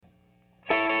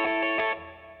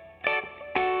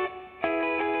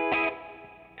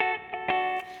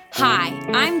Hi,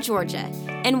 I'm Georgia,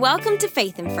 and welcome to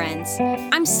Faith and Friends.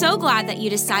 I'm so glad that you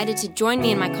decided to join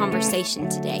me in my conversation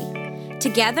today.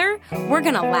 Together, we're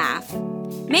going to laugh,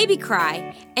 maybe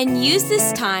cry, and use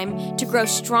this time to grow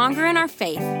stronger in our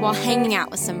faith while hanging out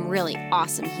with some really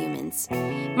awesome humans.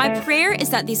 My prayer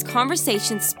is that these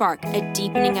conversations spark a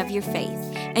deepening of your faith,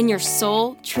 and your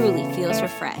soul truly feels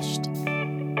refreshed.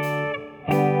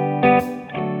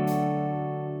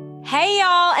 Hey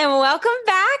y'all, and welcome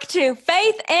back to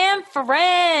Faith and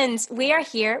Friends. We are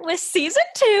here with season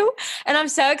 2, and I'm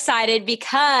so excited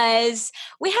because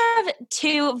we have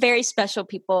 2 very special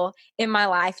people in my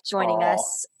life joining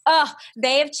us. Oh,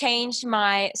 they have changed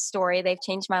my story. They've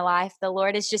changed my life. The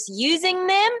Lord is just using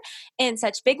them in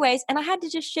such big ways, and I had to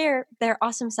just share their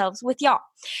awesome selves with y'all.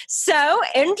 So,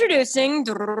 introducing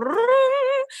Dakota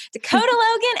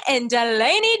Logan and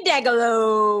Delaney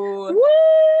Degalo. Woo!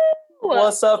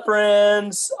 What's up,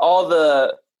 friends? All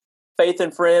the Faith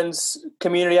and Friends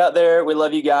community out there. We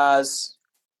love you guys.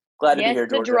 Glad to be here,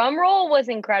 Georgia. The drum roll was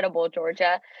incredible,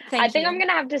 Georgia. Thank I think you. I'm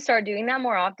gonna have to start doing that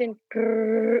more often.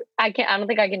 I don't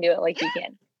think I can do it like you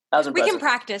can. That was We impressive.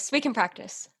 can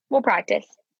practice. We'll practice.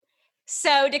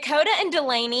 So Dakota and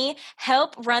Delaney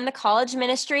help run the college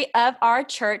ministry of our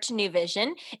church, New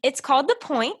Vision. It's called The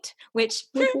Point, which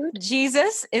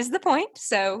Jesus is the point.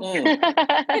 So,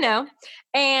 you know,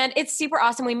 and it's super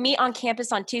awesome. We meet on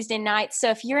campus on Tuesday nights. So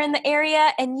if you're in the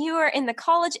area and you are in the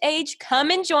college age,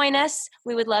 come and join us.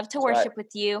 We would love to worship with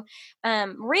you.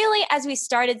 Really, as we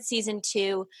started season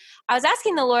 2, I was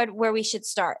asking the Lord where we should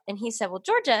start. And he said, well,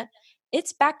 Georgia,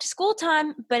 it's back to school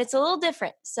time, but it's a little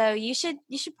different. So you should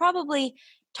probably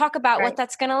talk about what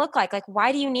that's going to look like. Like,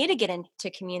 why do you need to get into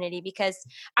community? Because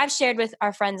I've shared with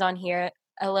our friends on here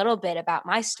a little bit about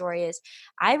my story is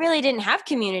I really didn't have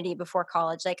community before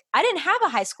college. Like, I didn't have a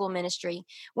high school ministry.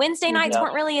 Wednesday nights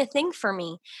weren't really a thing for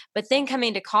me. But then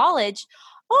coming to college,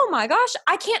 oh my gosh,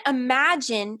 I can't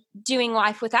imagine doing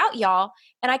life without y'all.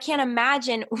 And I can't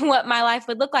imagine what my life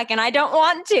would look like. And I don't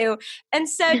want to. And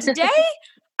so today,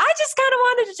 I just kind of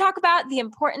wanted to talk about the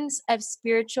importance of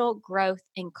spiritual growth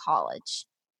in college.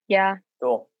 Yeah.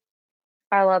 Cool.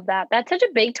 I love that. That's such a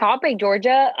big topic,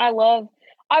 Georgia. I love,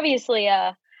 obviously,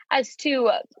 as 2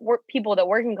 people that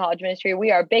work in college ministry, we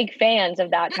are big fans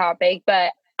of that topic,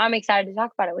 but I'm excited to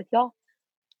talk about it with y'all.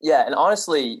 Yeah, and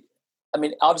honestly, I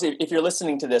mean, obviously, if you're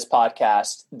listening to this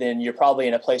podcast, then you're probably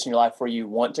in a place in your life where you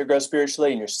want to grow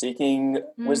spiritually and you're seeking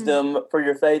wisdom for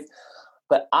your faith.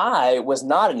 But I was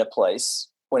not in a place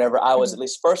whenever I was at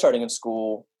least first starting in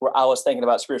school where I was thinking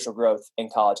about spiritual growth in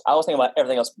college. I was thinking about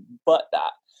everything else but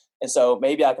that. And so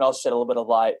maybe I can also shed a little bit of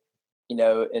light,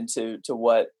 into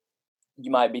what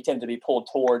you might be tempted to be pulled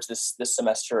towards this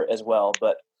semester as well.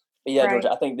 But yeah,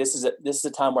 Georgia, I think this is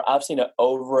a time where I've seen it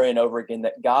over and over again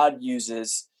that God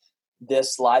uses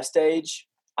this life stage,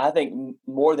 I think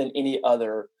more than any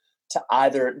other, to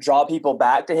either draw people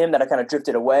back to him that have kind of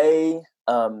drifted away,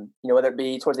 whether it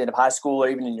be towards the end of high school or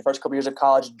even in your first couple years of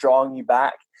college, drawing you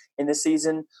back in this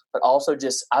season, but also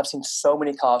just, I've seen so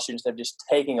many college students that are just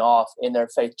taking off in their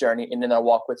faith journey and in their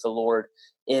walk with the Lord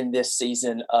in this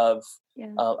season of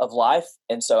life.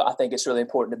 And so I think it's really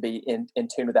important to be in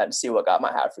tune with that and see what God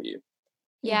might have for you.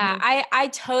 Yeah, I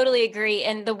totally agree.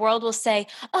 And the world will say,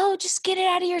 oh, just get it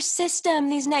out of your system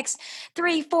these next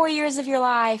 3-4 years of your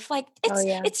life. Like,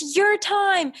 it's your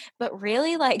time. But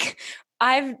really, like,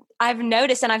 I've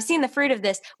noticed, and I've seen the fruit of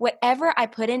this, whatever I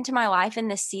put into my life in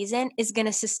this season is going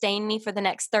to sustain me for the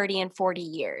next 30 and 40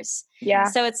 years. Yeah.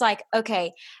 So it's like,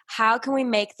 okay, how can we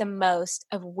make the most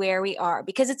of where we are?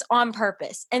 Because it's on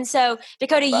purpose. And so,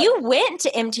 Dakota, you went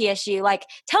to MTSU. Like,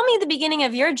 tell me the beginning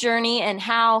of your journey and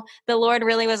how the Lord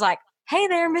really was like, hey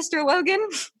there, Mr. Logan.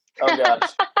 Oh, gosh.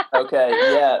 Okay.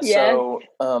 Yeah. Yes.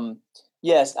 So,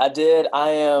 yes, I did.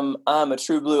 I'm a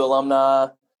True Blue alumni,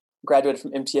 graduated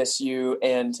from MTSU.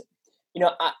 And,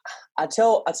 I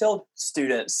tell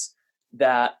students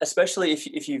that, especially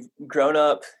if you've grown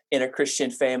up in a Christian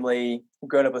family,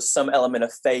 grown up with some element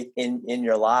of faith in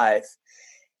your life,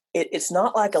 it's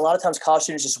not like a lot of times college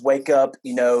students just wake up,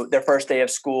 their first day of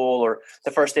school or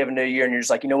the first day of a new year, and you're just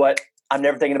like, you know what, I'm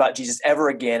never thinking about Jesus ever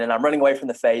again, and I'm running away from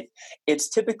the faith. It's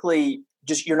typically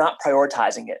just, you're not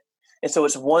prioritizing it. And so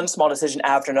it's one small decision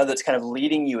after another that's kind of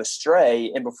leading you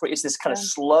astray. And before, it's this kind of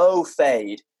slow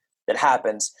fade that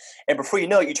happens. And before you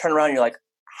know it, you turn around and you're like,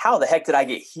 how the heck did I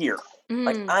get here?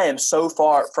 Like, I am so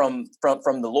far from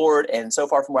the Lord and so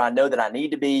far from where I know that I need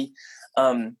to be.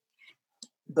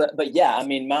 But yeah, I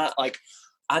mean, my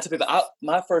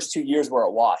first 2 years were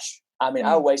a wash. I mean,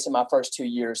 I wasted my first 2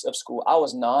 years of school. I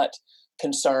was not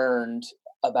concerned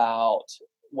about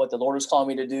what the Lord was calling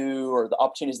me to do, or the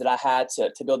opportunities that I had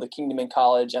to build the kingdom in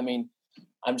college. I mean,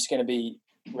 I'm just going to be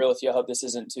real with you. I hope this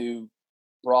isn't too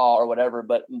raw or whatever,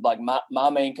 but like my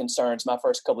main concerns my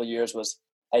first couple of years was,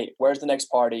 hey, where's the next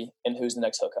party and who's the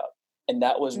next hookup? And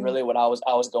that was really what I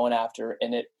was going after.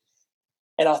 And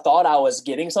I thought I was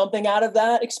getting something out of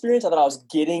that experience. I thought I was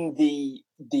getting the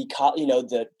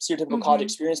stereotypical college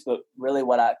experience, but really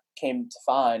what I came to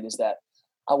find is that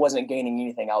I wasn't gaining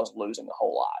anything. I was losing a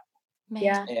whole lot. Man.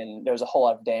 Yeah. And there was a whole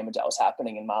lot of damage that was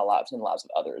happening in my lives and the lives of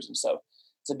others. And so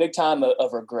it's a big time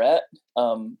of regret.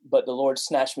 But the Lord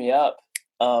snatched me up.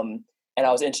 And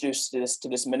I was introduced to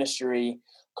this ministry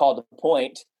called The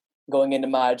Point going into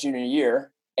my junior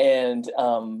year. And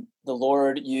the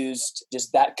Lord used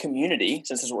just that community,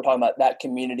 since this is what we're talking about, that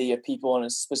community of people,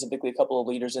 and specifically a couple of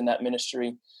leaders in that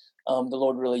ministry, the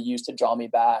Lord really used to draw me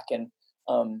back and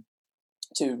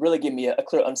to really give me a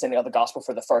clear understanding of the gospel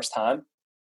for the first time.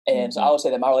 And so I would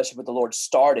say that my relationship with the Lord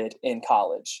started in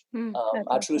college.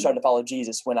 I truly started to follow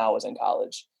Jesus when I was in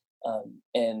college.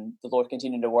 And the Lord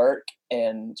continued to work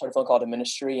and sort of phone call to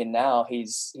ministry. And now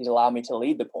he's allowed me to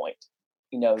lead The Point,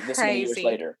 this many years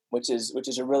later, which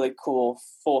is a really cool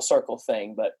full circle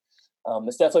thing, but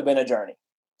it's definitely been a journey.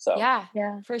 So yeah,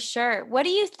 for sure. What do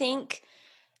you think,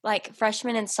 like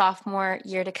freshman and sophomore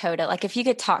year Dakota, like if you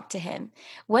could talk to him,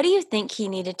 what do you think he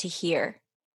needed to hear?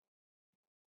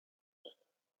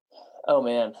 Oh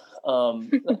man.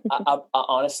 I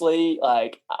honestly,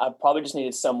 like, I probably just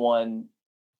needed someone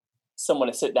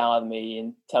to sit down with me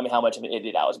and tell me how much of an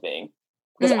idiot I was being,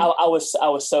 because I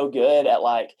was so good at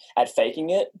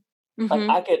faking it.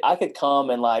 Like I could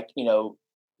come and talk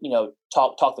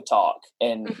the talk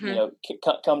and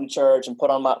come to church and put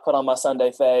on my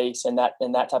Sunday face and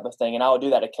that type of thing, and I would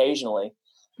do that occasionally.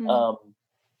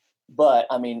 But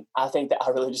I mean, I think that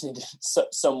I really just needed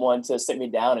someone to sit me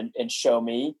down and show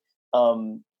me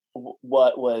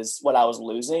what I was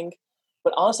losing.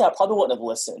 But honestly, I probably wouldn't have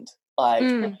listened. Like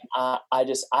I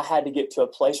had to get to a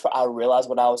place where I realized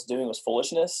what I was doing was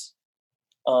foolishness.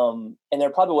 And there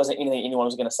probably wasn't anything anyone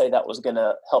was going to say that was going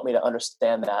to help me to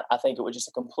understand that. I think it was just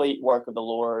a complete work of the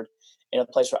Lord in a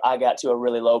place where I got to a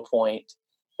really low point,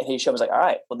 and he showed me, like, all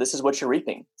right, well, this is what you're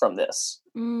reaping from this.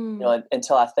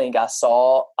 Until I think I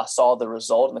saw the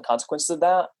result and the consequences of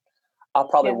that, I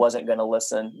probably wasn't going to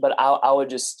listen. But I would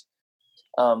just,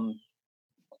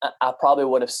 I probably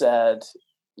would have said,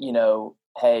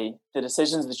 hey, the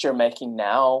decisions that you're making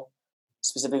now,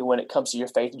 specifically when it comes to your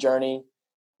faith journey,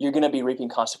 you're going to be reaping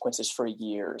consequences for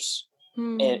years.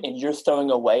 And you're throwing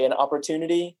away an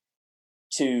opportunity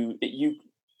that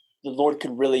the Lord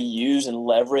could really use and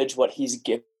leverage what he's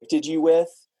gifted you with,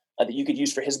 that you could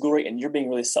use for his glory, and you're being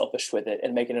really selfish with it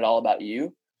and making it all about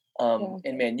you.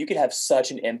 And man, you could have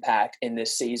such an impact in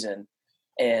this season,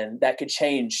 and that could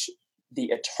change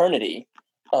the eternity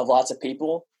of lots of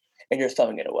people, and you're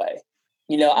throwing it away.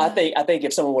 I think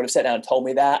if someone would have sat down and told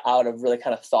me that, I would have really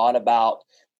kind of thought about,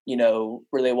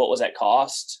 really what was at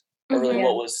cost, or really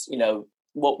what was,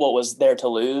 what was there to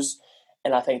lose.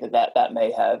 And I think that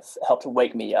may have helped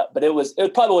wake me up, but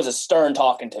it probably was a stern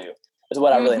talking to is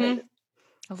what I really needed.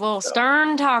 A little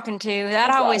stern talking to, that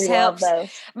always helps.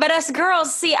 But us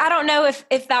girls, see, I don't know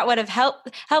if that would have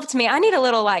helped me. I need a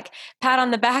little pat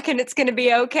on the back and it's going to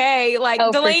be okay.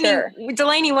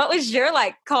 Delaney, what was your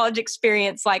college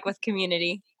experience like with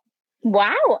community?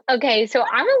 Wow. Okay. So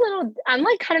I'm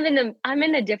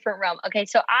in a different realm. Okay.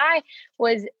 So I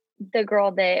was the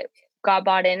girl that got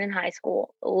bought in high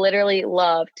school, literally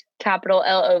loved, capital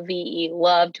LOVE,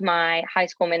 loved my high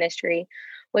school ministry,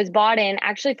 was bought in,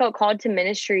 actually felt called to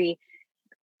ministry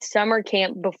summer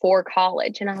camp before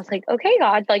college. And I was like, okay,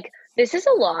 God, this is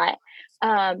a lot.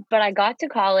 But I got to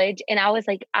college and I was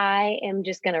like, I am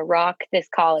just going to rock this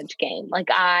college game.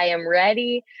 I am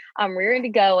ready. I'm ready to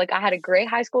go. I had a great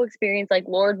high school experience.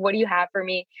 Lord, what do you have for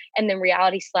me? And then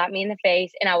reality slapped me in the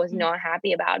face and I was not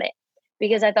happy about it,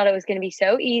 because I thought it was going to be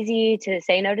so easy to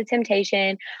say no to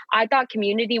temptation. I thought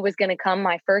community was going to come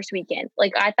my first weekend.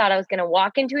 I thought I was going to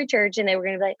walk into a church and they were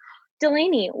going to be like,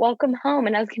 Delaney, welcome home.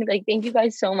 And I was going to be like, thank you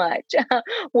guys so much.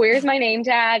 Where's my name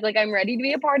tag? I'm ready to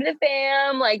be a part of the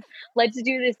fam. Let's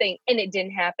do this thing. And it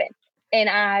didn't happen. And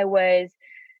I was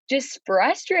just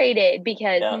frustrated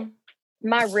because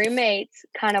my roommates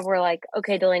kind of were like,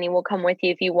 okay, Delaney, we'll come with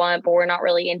you if you want, but we're not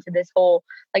really into this whole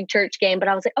church game. But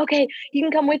I was like, okay, you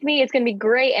can come with me. It's going to be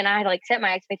great. And I had set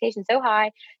my expectations so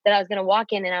high that I was going to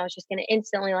walk in and I was just going to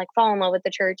instantly fall in love with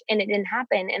the church. And it didn't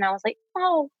happen. And I was like,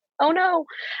 oh no.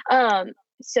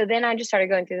 So then I just started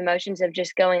going through the motions of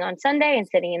just going on Sunday and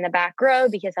sitting in the back row,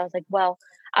 because I was like, well,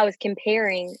 I was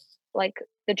comparing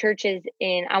the churches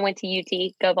I went to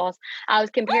UT, go Vols. I was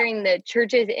comparing the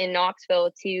churches in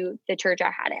Knoxville to the church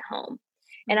I had at home.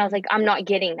 And I was like, I'm not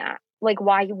getting that. Like,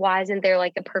 why isn't there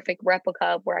like a perfect replica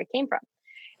of where I came from?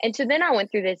 And so then I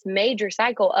went through this major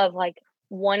cycle of like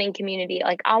wanting community.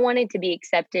 Like I wanted to be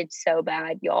accepted so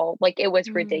bad, y'all. Like it was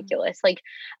ridiculous. Like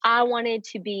I wanted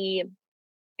to be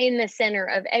in the center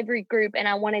of every group, and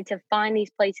I wanted to find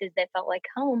these places that felt like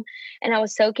home. And I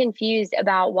was so confused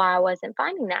about why I wasn't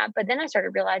finding that. But then I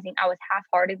started realizing I was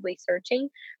half-heartedly searching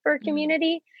for a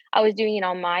community. I was doing it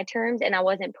on my terms, and I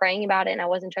wasn't praying about it, and I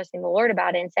wasn't trusting the Lord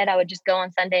about it. Instead, I would just go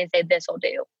on Sunday and say, this will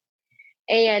do.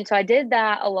 And so I did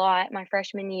that a lot my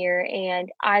freshman year,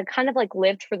 and I kind of like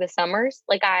lived for the summers.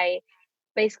 Like I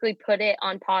basically put it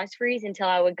on pause freeze until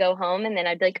I would go home, and then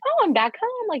I'd be like, oh, I'm back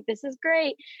home. Like, this is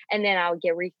great. And then I would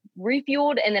get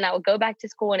refueled, and then I would go back to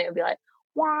school, and it would be like,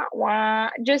 wah, wah,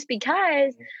 just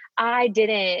because I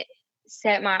didn't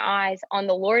set my eyes on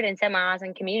the Lord and set my eyes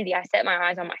on community. I set my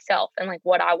eyes on myself and like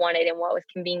what I wanted and what was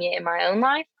convenient in my own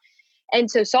life.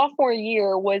 And so sophomore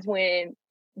year was when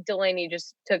Delaney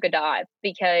just took a dive,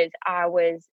 because I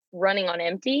was running on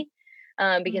empty.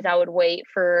 Because I would wait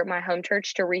for my home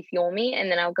church to refuel me,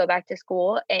 and then I would go back to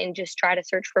school and just try to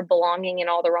search for belonging in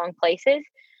all the wrong places.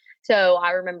 So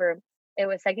I remember it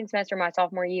was second semester of my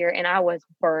sophomore year, and I was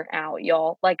burnt out,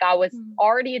 y'all. Like I was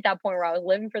already at that point where I was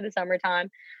living for the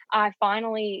summertime. I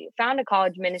finally found a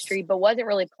college ministry, but wasn't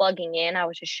really plugging in. I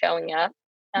was just showing up.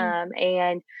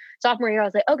 And sophomore year, I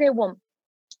was like, okay, well,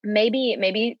 maybe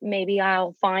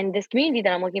I'll find this community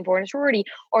that I'm looking for in a sorority,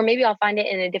 or maybe I'll find it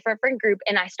in a different friend group.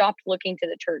 And I stopped looking to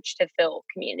the church to fill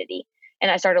community,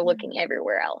 and I started looking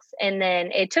everywhere else. And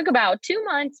then it took about 2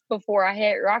 months before I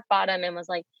hit rock bottom and was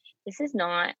like, this is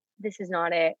not it. This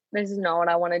is not what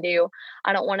I want to do.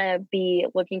 I don't want to be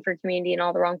looking for community in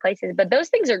all the wrong places. But those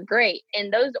things are great,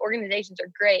 and those organizations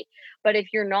are great. But if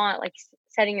you're not like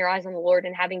setting your eyes on the Lord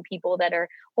and having people that are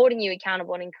holding you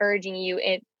accountable and encouraging you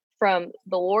from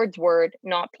the Lord's word,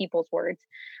 not people's words,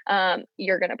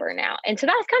 you're going to burn out. And so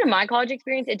that's kind of my college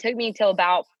experience. It took me till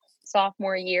about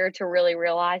sophomore year to really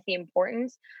realize the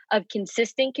importance of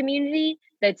consistent community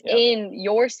that's in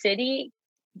your city,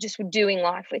 just doing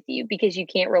life with you, because you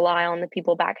can't rely on the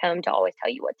people back home to always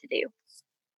tell you what to do.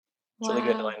 It's really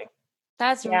good, Delaney.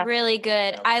 That's really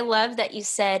good. I love that you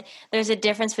said there's a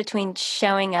difference between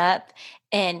showing up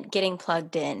and getting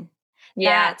plugged in.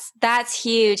 Yeah. That's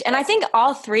huge. And I think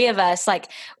all three of us, like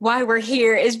why we're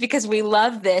here is because we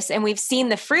love this, and we've seen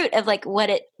the fruit of like what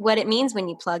it means when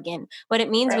you plug in, what it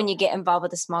means when you get involved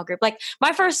with a small group. Like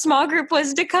my first small group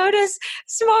was Dakota's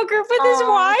small group with his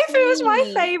wife. Sweet. It was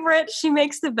my favorite. She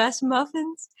makes the best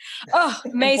muffins. Oh,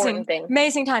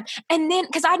 amazing time. And then,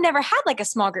 cause I'd never had like a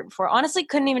small group before, honestly,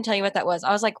 couldn't even tell you what that was.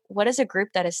 I was like, what is a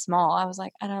group that is small? I was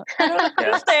like, I don't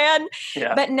understand.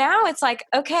 Yeah. But now it's like,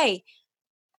 okay,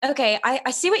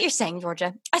 I see what you're saying,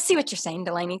 Georgia. I see what you're saying,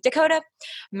 Delaney. Dakota,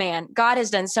 man, God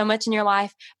has done so much in your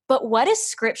life. But what does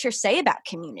Scripture say about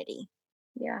community?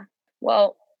 Yeah.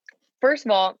 Well, first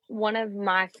of all, one of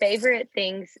my favorite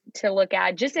things to look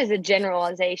at, just as a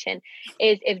generalization,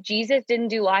 is if Jesus didn't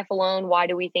do life alone, why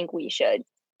do we think we should?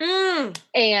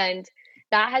 And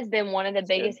that has been one of the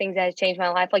biggest things that has changed my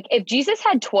life. Like if Jesus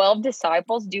had 12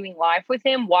 disciples doing life with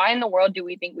him, why in the world do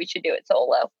we think we should do it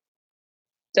solo?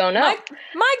 Don't know.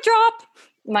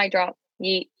 Mic drop.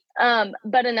 Yeet.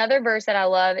 But another verse that I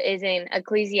love is in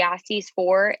Ecclesiastes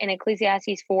 4. In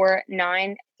Ecclesiastes 4,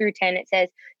 9 through 10, it says,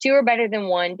 2 are better than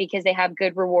one because they have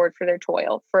good reward for their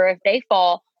toil. For if they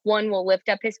fall, one will lift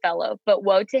up his fellow. But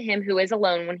woe to him who is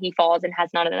alone when he falls and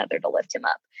has not another to lift him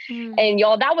up. And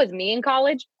y'all, that was me in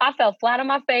college. I fell flat on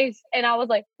my face, and I was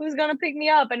like, who's going to pick me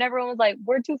up? And everyone was like,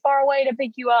 we're too far away to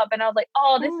pick you up. And I was like,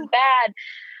 oh, this is bad.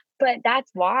 But that's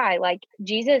why, like,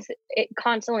 Jesus, it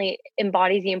constantly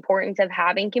embodies the importance of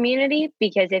having community,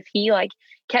 because if he like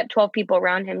kept 12 people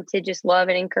around him to just love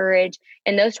and encourage,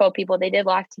 and those 12 people, they did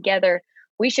life together,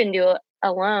 we shouldn't do it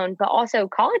alone. But also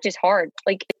college is hard.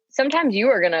 Like sometimes you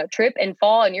are going to trip and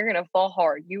fall, and you're going to fall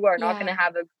hard. You are not going to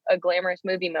have a glamorous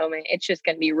movie moment. It's just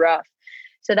going to be rough.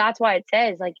 So that's why it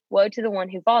says like, woe to the one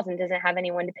who falls and doesn't have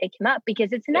anyone to pick him up,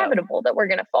 because it's inevitable that we're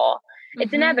going to fall.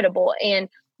 It's inevitable. And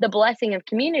the blessing of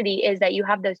community is that you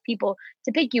have those people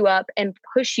to pick you up and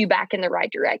push you back in the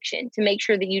right direction, to make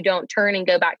sure that you don't turn and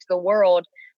go back to the world.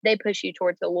 They push you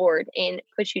towards the Lord and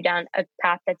push you down a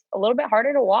path that's a little bit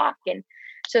harder to walk. And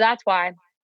so that's why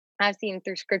I've seen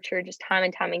through Scripture just time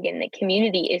and time again that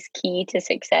community is key to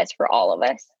success for all of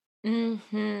us.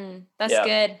 That's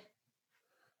good.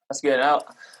 That's good.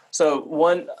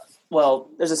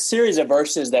 There's a series of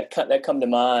verses that come to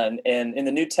mind, and in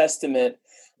the New Testament,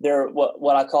 they're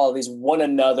what I call these one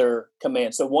another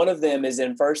commands. So one of them is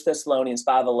in 1 Thessalonians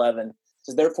 5:11. It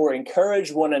says, therefore,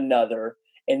 encourage one another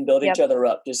and build each other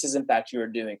up, just as in fact you are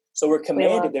doing. So we're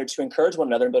commanded there to encourage one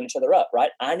another and build each other up, right?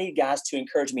 I need guys to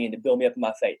encourage me and to build me up in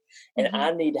my faith. And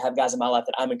I need to have guys in my life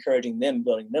that I'm encouraging them,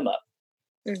 building them up.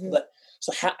 But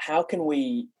so how can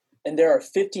we, and there are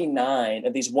 59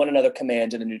 of these one another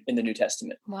commands in the New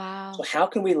Testament. Wow. So how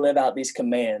can we live out these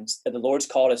commands that the Lord's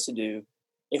called us to do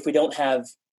if we don't have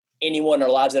anyone in our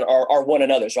lives that are one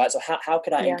another's, right? So how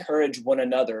could I encourage one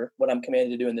another, what I'm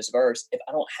commanded to do in this verse, if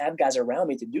I don't have guys around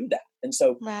me to do that? And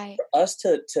so for us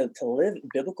to live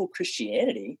biblical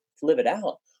Christianity, to live it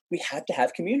out, we have to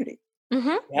have community. We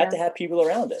have to have people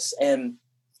around us. And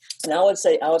I would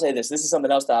say this is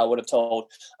something else that I would have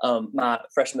told my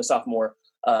freshman, sophomore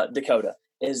Dakota,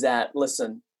 is that,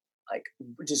 listen, like,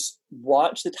 just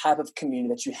watch the type of community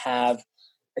that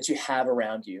you have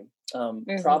around you.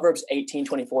 Proverbs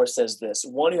 18:24 says this: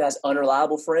 one who has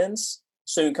unreliable friends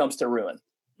soon comes to ruin,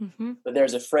 but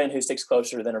there's a friend who sticks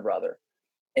closer than a brother.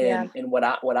 And what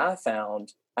I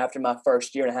found after my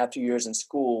first year and a half, 2 years in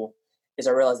school, is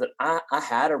I realized that I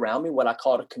had around me what I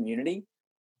called a community,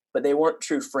 but they weren't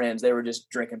true friends. They were just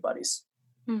drinking buddies.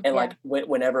 And like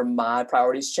whenever my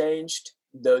priorities changed,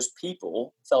 those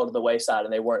people fell to the wayside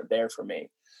and they weren't there for me.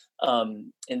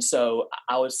 And so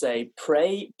I would say,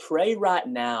 pray right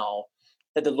now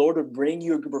that the Lord would bring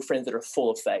you a group of friends that are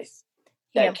full of faith,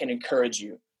 that can encourage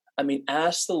you. I mean,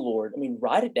 ask the Lord,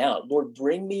 write it down. Lord,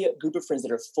 bring me a group of friends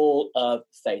that are full of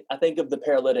faith. I think of the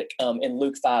paralytic in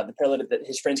Luke 5, the paralytic that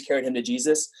his friends carried him to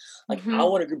Jesus. Like, I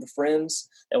want a group of friends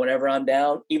that whenever I'm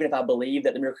down, even if I believe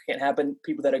that the miracle can't happen,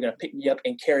 people that are going to pick me up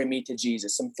and carry me to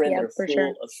Jesus, some friends that are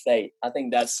full of faith. I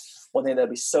think that's one thing that would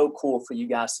be so cool for you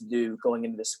guys to do going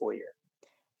into this school year.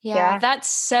 Yeah, that's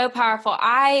so powerful.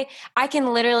 I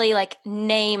can literally like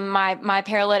name my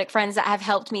paralytic friends that have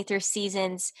helped me through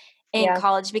seasons in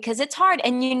college, because it's hard.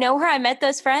 And you know where I met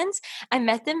those friends? I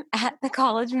met them at the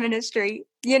college ministry.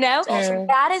 You know, awesome.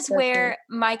 That is where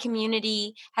my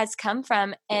community has come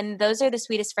from. And those are the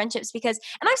sweetest friendships because,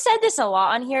 and I've said this a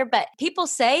lot on here, but people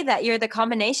say that you're the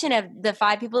combination of the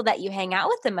 5 people that you hang out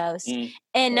with the most.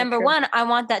 And number one, I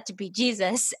want that to be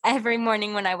Jesus every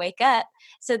morning when I wake up,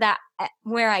 so that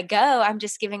where I go, I'm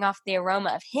just giving off the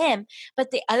aroma of him.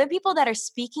 But the other people that are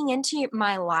speaking into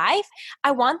my life, I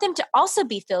want them to also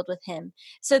be filled with him,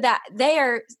 so that they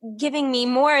are giving me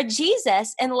more of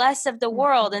Jesus and less of the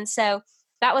world. And so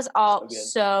that was all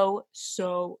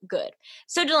so good.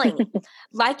 So Delaney,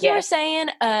 like you were saying,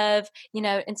 of,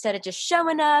 instead of just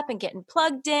showing up and getting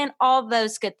plugged in, all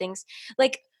those good things,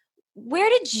 like, where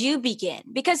did you begin?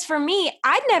 Because for me,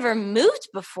 I'd never moved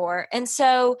before. And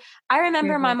so I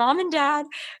remember my mom and dad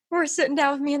were sitting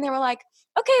down with me and they were like,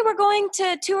 okay, we're going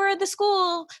to tour the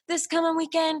school this coming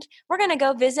weekend. We're going to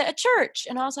go visit a church.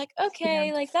 And I was like,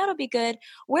 okay, like that'll be good.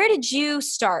 Where did you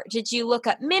start? Did you look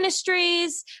up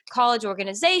ministries, college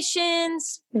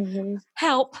organizations?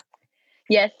 Help.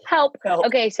 Yes, help.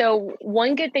 Okay, so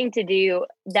one good thing to do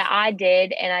that I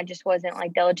did, and I just wasn't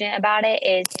like diligent about it,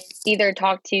 is either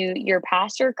talk to your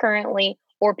pastor currently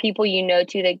or people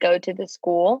that go to the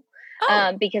school.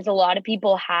 Because a lot of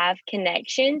people have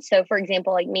connections. So for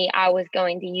example, like me, I was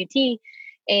going to UT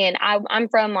and I'm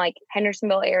from like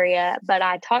Hendersonville area, but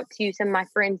I talked to some of my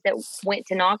friends that went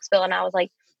to Knoxville and I was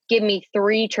like, give me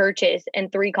 3 churches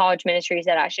and 3 college ministries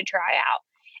that I should try out.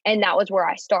 And that was where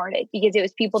I started, because it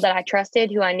was people that I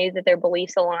trusted, who I knew that their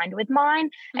beliefs aligned with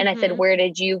mine. And I said, where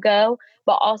did you go?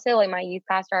 But also like my youth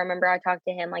pastor, I remember I talked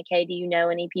to him like, hey, do you know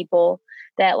any people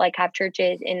that like have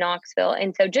churches in Knoxville?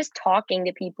 And so just talking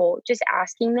to people, just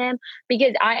asking them,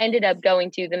 because I ended up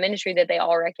going to the ministry that they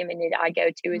all recommended I go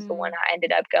to is the one I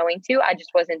ended up going to. I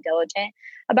just wasn't diligent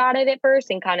about it at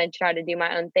first and kind of tried to do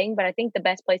my own thing. But I think the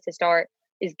best place to start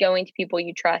is going to people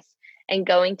you trust and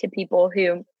going to people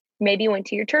who maybe went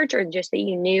to your church or just that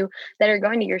you knew that are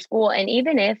going to your school. And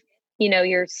even if,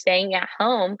 you're staying at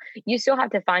home, you still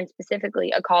have to find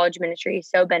specifically a college ministry is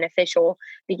so beneficial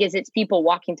because it's people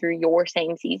walking through your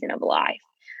same season of life.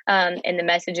 And the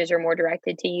messages are more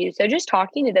directed to you. So just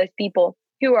talking to those people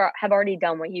who have already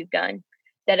done what you've done,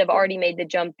 that have already made the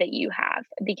jump that you have,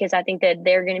 because I think that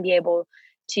they're going to be able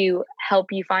to help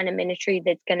you find a ministry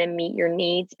that's going to meet your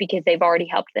needs because they've already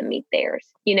helped them meet theirs,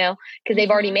 because they've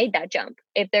already made that jump.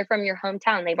 If they're from your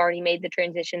hometown, they've already made the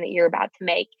transition that you're about to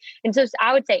make. And so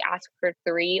I would say ask for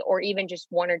 3 or even just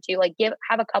 1 or 2, like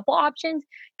have a couple options,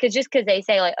 because they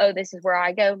say like, oh, this is where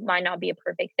I go, might not be a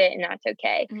perfect fit, and that's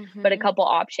okay. But a couple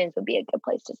options would be a good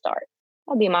place to start.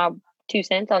 That'll be my 2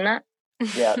 cents on that.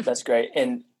 Yeah, that's great.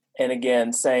 And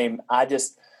again, same. I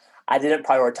I didn't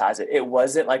prioritize it. It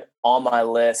wasn't like on my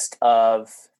list of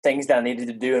things that I needed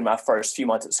to do in my first few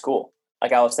months at school.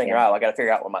 Like I was thinking, I got to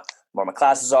figure out where my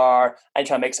classes are. I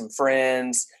try to make some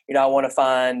friends. I want to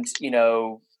find,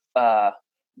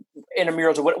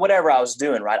 intramurals or whatever I was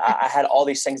doing. Right. I had all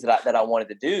these things that I wanted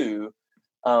to do.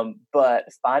 But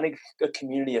finding a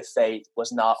community of faith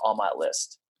was not on my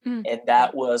list. Mm. And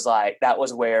that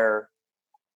was where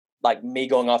like me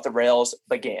going off the rails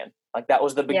began. Like that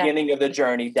was the beginning of the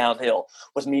journey downhill,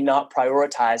 was me not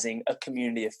prioritizing a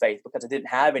community of faith, because I didn't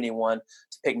have anyone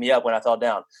to pick me up when I fell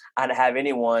down. I didn't have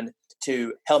anyone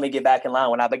to help me get back in line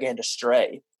when I began to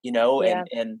stray,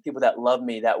 and people that loved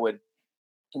me, that would,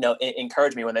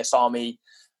 encourage me when they saw me,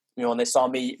 when they saw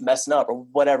me messing up or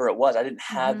whatever it was. I didn't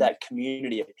have that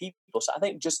community of people. So I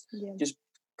think just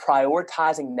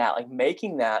prioritizing that, like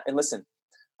making that, and listen,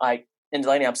 and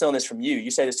Delaney, I'm stealing this from you. You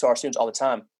say this to our students all the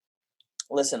time.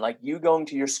 Listen, like you going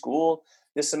to your school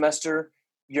this semester,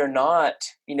 you're not,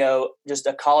 just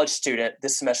a college student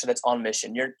this semester that's on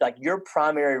mission. You're like, your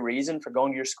primary reason for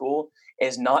going to your school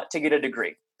is not to get a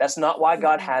degree. That's not why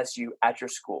God has you at your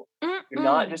school. You're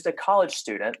not just a college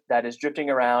student that is drifting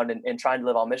around and trying to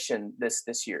live on mission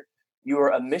this year. You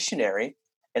are a missionary,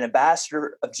 an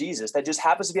ambassador of Jesus that just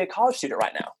happens to be a college student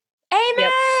right now.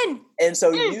 Amen. Yep. And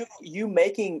so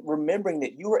remembering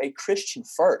that you are a Christian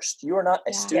first. You are not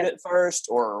a student first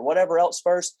or whatever else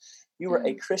first. You are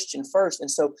a Christian first. And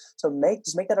so make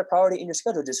that a priority in your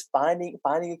schedule. Just finding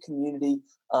a community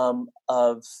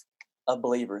of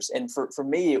believers. And for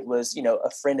me, it was,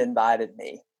 a friend invited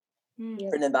me. A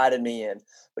friend invited me in.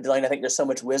 But Delaney, I think there's so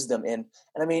much wisdom in.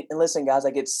 And I mean, and listen, guys,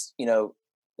 like it's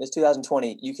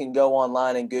 2020. You can go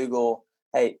online and Google,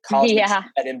 hey, college at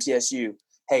MTSU.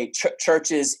 Hey,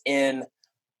 churches in,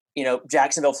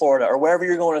 Jacksonville, Florida, or wherever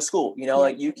you're going to school,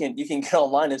 like you can get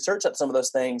online and search up some of those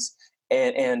things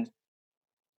and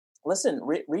listen,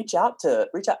 reach out.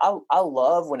 I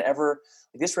love whenever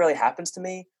this really happens to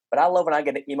me, but I love when I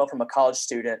get an email from a college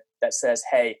student that says,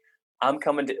 hey, I'm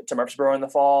coming to Murfreesboro in the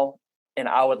fall, and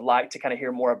I would like to kind of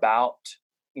hear more about,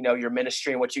 your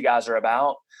ministry and what you guys are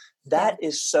about. That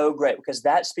is so great, because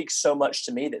that speaks so much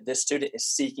to me that this student is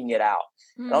seeking it out.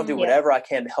 And I'll do whatever I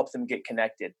can to help them get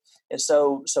connected. And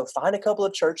so find a couple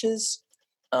of churches.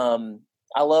 I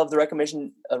love the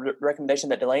recommendation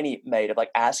that Delaney made of like,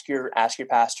 ask your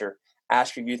pastor,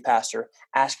 ask your youth pastor,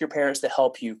 ask your parents to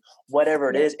help you, whatever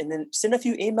it is. And then send a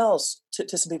few emails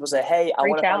to some people, say, hey, I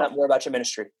want to find out more about your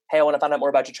ministry. Hey, I want to find out more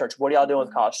about your church. What are y'all doing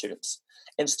with college students?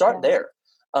 And start there.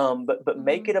 But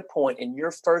make it a point in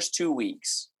your first 2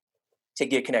 weeks to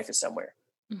get connected somewhere.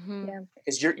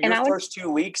 Because your first 2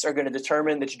 weeks are going to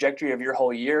determine the trajectory of your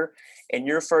whole year. And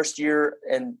your first year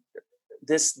and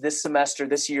this semester,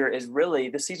 this year is really,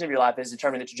 the season of your life is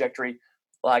determining the trajectory,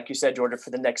 like you said, Georgia,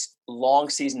 for the next long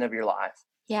season of your life.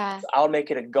 Yeah. So I would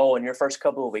make it a goal in your first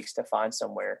couple of weeks to find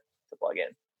somewhere to plug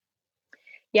in.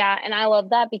 Yeah. And I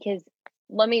love that, because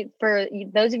for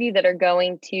those of you that are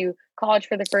going to college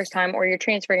for the first time, or you're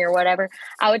transferring or whatever,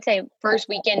 I would say first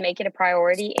weekend, make it a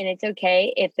priority. And it's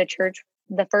okay if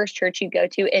the first church you go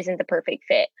to isn't the perfect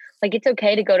fit. Like, it's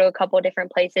okay to go to a couple of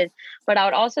different places. But I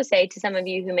would also say to some of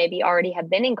you who maybe already have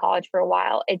been in college for a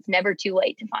while, it's never too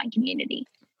late to find community.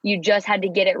 You just had to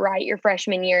get it right your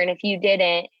freshman year. And if you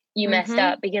didn't, you messed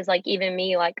up, because like even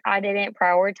me, like I didn't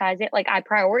prioritize it. Like I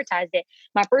prioritized it.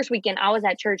 My first weekend I was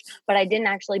at church, but I didn't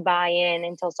actually buy in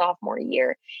until sophomore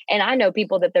year. And I know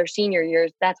people that their senior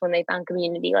years, that's when they found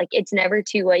community. Like, it's never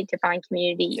too late to find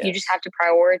community. Yes. You just have to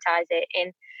prioritize it.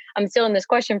 And I'm still in this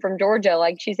question from Georgia.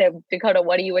 Like she said, Dakota,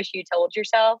 what do you wish you told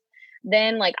yourself?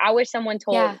 Then like, I wish someone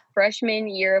told freshman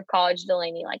year of college,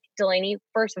 Delaney, like, Delaney,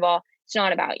 first of all, it's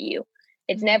not about you.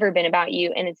 It's never been about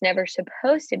you, and it's never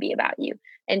supposed to be about you.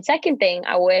 And second thing,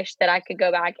 I wish that I could go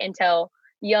back and tell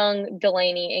young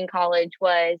Delaney in college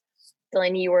was,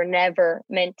 Delaney, you were never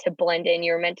meant to blend in.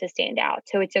 You were meant to stand out.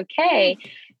 So it's okay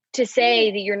to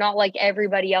say that you're not like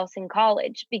everybody else in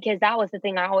college, because that was the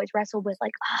thing I always wrestled with.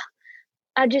 Like,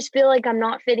 I just feel like I'm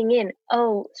not fitting in.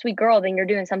 Oh, sweet girl, then you're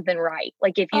doing something right.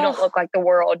 Like, if you don't look like the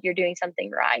world, you're doing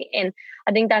something right. And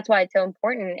I think that's why it's so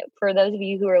important for those of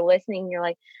you who are listening. You're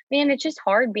like, man, it's just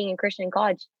hard being a Christian in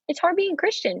college. It's hard being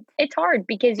Christian. It's hard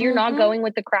because you're not going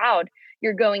with the crowd.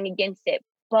 You're going against it,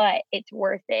 but it's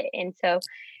worth it. And so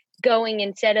going,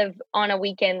 instead of on a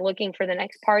weekend looking for the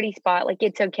next party spot, like,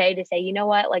 it's okay to say, you know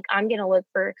what, like, I'm going to look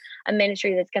for a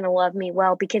ministry that's going to love me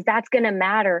well, because that's going to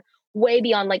matter way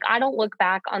beyond, like, I don't look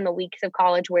back on the weeks of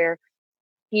college where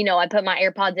I put my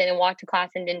AirPods in and walked to class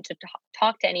and didn't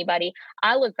talk to anybody.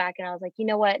 I look back and I was like, you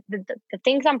know what? The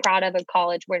things I'm proud of at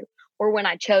college were when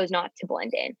I chose not to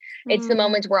blend in. It's the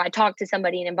moments where I talked to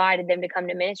somebody and invited them to come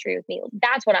to ministry with me.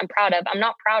 That's what I'm proud of. I'm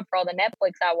not proud for all the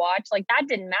Netflix I watched. Like, that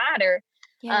didn't matter.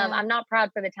 Yeah. I'm not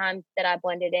proud for the times that I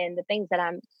blended in. The things that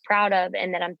I'm proud of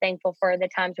and that I'm thankful for, the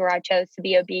times where I chose to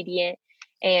be obedient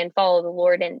and follow the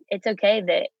Lord. And it's okay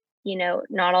that,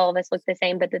 not all of us look the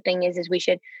same, but the thing is we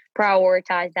should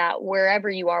prioritize that wherever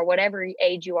you are, whatever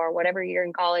age you are, whatever you're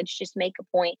in college, just make a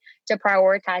point to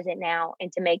prioritize it now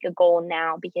and to make a goal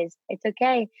now, because it's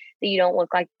okay that you don't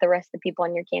look like the rest of the people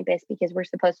on your campus, because we're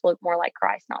supposed to look more like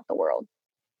Christ, not the world.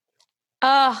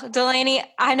 Oh, Delaney,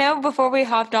 I know before we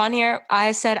hopped on here,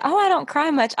 I said, I don't cry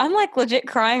much. I'm like legit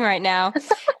crying right now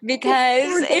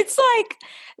because it's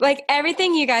like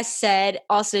everything you guys said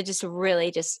also just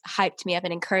really just hyped me up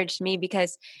and encouraged me,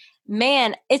 because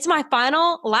man, it's my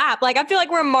final lap. Like, I feel like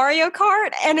we're Mario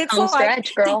Kart and it's like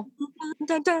stretch, girl.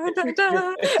 And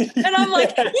I'm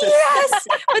like, yes.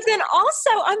 But then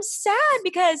also I'm sad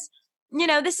because,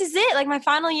 this is it. Like, my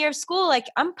final year of school, like,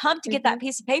 I'm pumped to get that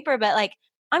piece of paper, but like,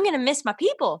 I'm going to miss my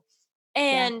people.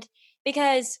 And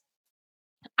because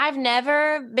I've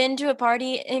never been to a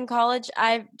party in college.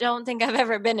 I don't think I've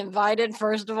ever been invited,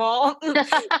 first of all. But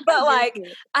like,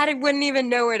 I wouldn't even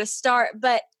know where to start.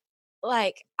 But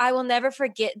like, I will never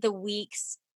forget the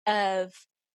weeks of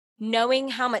knowing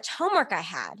how much homework I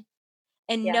had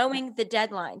and knowing the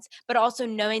deadlines, but also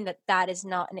knowing that that is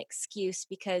not an excuse,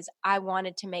 because I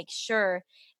wanted to make sure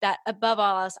that above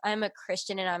all else, I'm a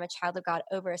Christian and I'm a child of God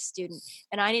over a student,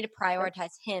 and I need to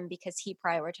prioritize him because he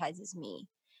prioritizes me.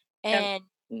 And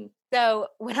so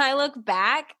when I look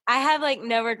back, I have like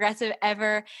no regrets of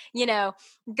ever,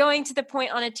 going to the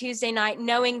point on a Tuesday night,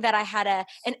 knowing that I had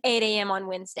an 8 a.m. on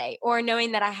Wednesday, or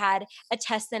knowing that I had a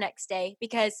test the next day,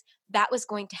 because that was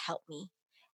going to help me.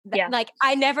 Like,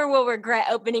 I never will regret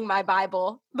opening my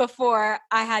Bible before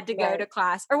I had to go to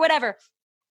class or whatever.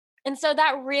 And so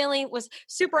that really was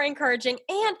super encouraging.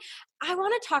 And I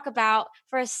want to talk about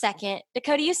for a second,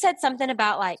 Dakota, you said something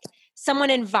about like someone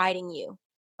inviting you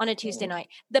on a Tuesday night.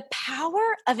 The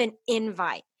power of an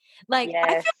invite. Like, I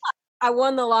feel like I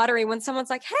won the lottery when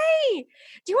someone's like, hey,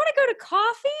 do you want to go to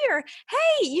coffee? Or,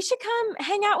 hey, you should come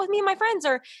hang out with me and my friends.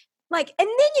 Or like, and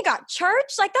then you got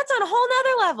church. Like, that's on a whole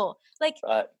nother level. Like,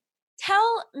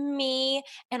 tell me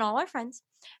and all our friends,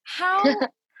 how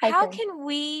can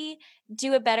we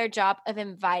do a better job of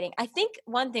inviting? I think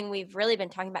one thing we've really been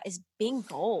talking about is being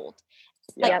bold.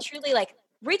 Like, truly, like,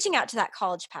 reaching out to that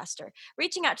college pastor,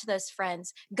 reaching out to those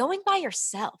friends, going by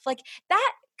yourself. Like,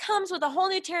 that comes with a whole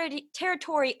new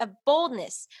territory of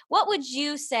boldness. What would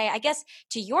you say, I guess,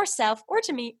 to yourself or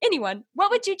to me, anyone, what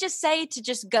would you just say to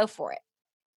just go for it?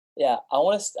 Yeah, I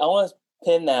want to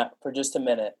pin that for just a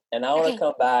minute, and I want to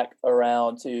come back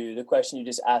around to the question you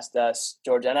just asked us,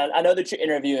 Georgia. And I know that you're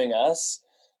interviewing us,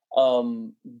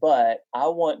 but I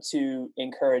want to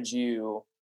encourage you,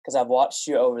 because I've watched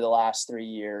you over the last 3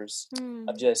 years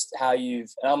of just how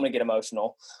you've, and I'm going to get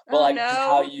emotional, but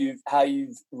how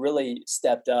you've really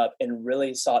stepped up and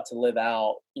really sought to live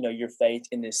out, your faith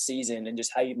in this season, and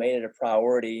just how you made it a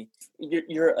priority.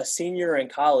 You're a senior in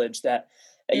college that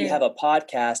you have a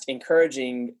podcast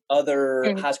encouraging other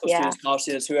high school students, college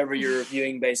students, whoever your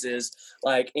viewing base is,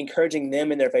 like encouraging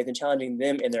them in their faith and challenging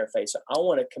them in their faith. So I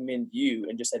want to commend you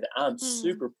and just say that I'm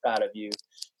super proud of you.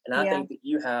 And I think that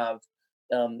you have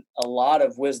a lot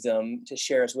of wisdom to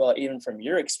share as well, even from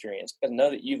your experience, because I know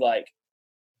that you've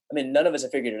none of us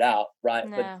have figured it out, right?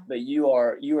 No. But you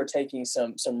are taking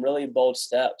some really bold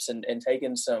steps and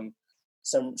taking some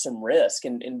risk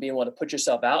and being able to put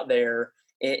yourself out there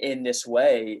in this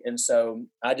way. And so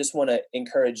I just want to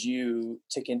encourage you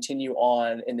to continue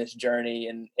on in this journey,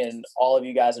 and all of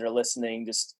you guys that are listening,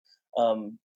 just,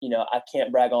 I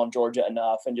can't brag on Georgia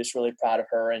enough, and just really proud of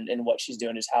her and what she's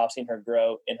doing, just how I've seen her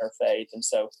grow in her faith. And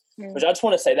so, but I just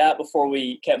want to say that before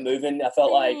we kept moving. I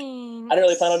felt like I didn't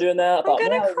really plan on doing that. I thought,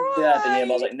 I'll do that at the end.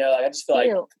 I was like, no, I just feel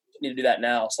like I need to do that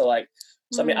now. So I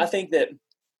mean, I think that,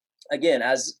 again,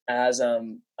 as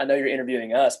I know you're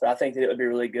interviewing us, but I think that it would be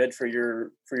really good for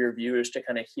your viewers to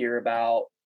kind of hear about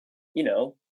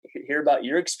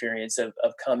your experience of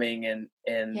coming and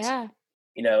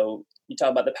you talk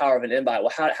about the power of an invite.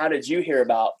 Well, how did you hear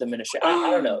about the ministry?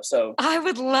 I don't know. So I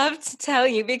would love to tell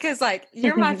you, because like,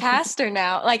 you're my pastor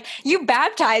now. Like, you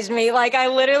baptized me. Like, I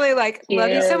literally love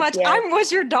you so much. I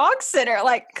was your dog sitter.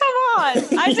 Like, come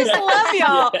on. I just love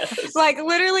y'all. Yes. Like,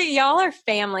 literally, y'all are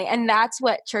family. And that's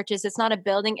what church is. It's not a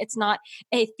building. It's not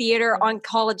a theater on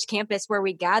college campus where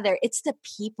we gather. It's the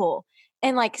people.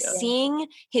 And like seeing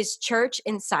his church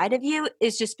inside of you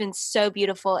has just been so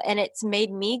beautiful. And it's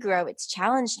made me grow. It's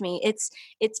challenged me. It's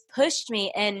pushed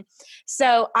me. And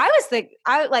so I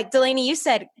like Delaney, you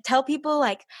said, tell people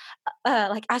like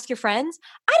ask your friends.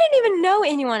 I didn't even know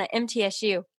anyone at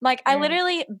MTSU. Like I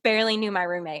literally barely knew my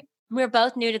roommate. We were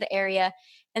both new to the area.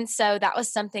 And so that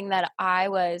was something that I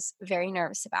was very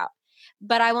nervous about.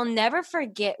 But I will never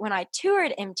forget when I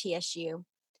toured MTSU,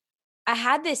 I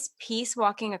had this peace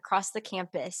walking across the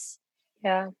campus.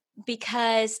 Yeah.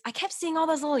 Because I kept seeing all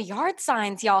those little yard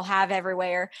signs y'all have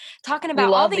everywhere talking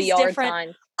about all these different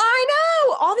signs. I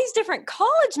know, all these different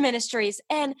college ministries.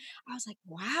 And I was like,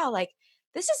 wow, like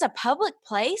this is a public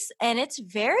place and it's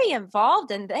very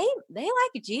involved and they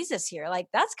like Jesus here. Like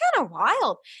that's kind of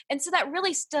wild. And so that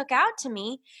really stuck out to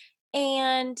me.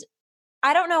 And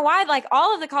I don't know why, like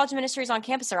all of the college ministries on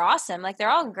campus are awesome. Like they're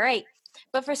all great.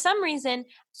 But for some reason,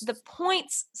 the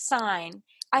points sign,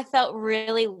 I felt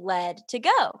really led to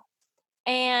go.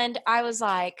 And I was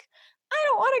like, I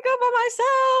don't want to go by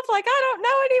myself. Like I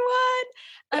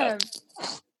don't know anyone.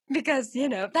 Because, you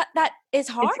know, that is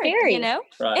hard, it's scary. You know,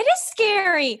 right. It is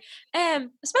scary.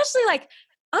 Especially like,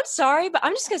 I'm sorry, but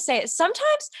I'm just going to say it.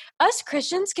 Sometimes us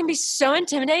Christians can be so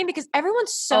intimidating because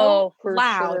everyone's so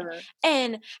loud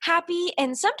and happy.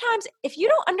 And sometimes if you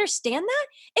don't understand that,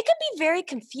 it can be very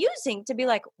confusing to be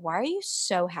like, why are you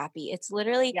so happy? It's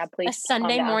literally a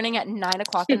Sunday morning at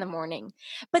 9:00 in the morning.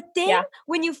 But then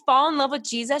when you fall in love with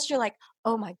Jesus, you're like,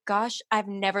 oh my gosh, I've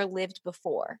never lived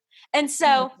before. And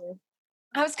so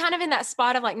I was kind of in that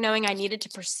spot of like knowing I needed to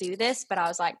pursue this, but I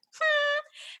was like,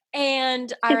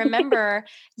 And I remember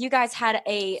you guys had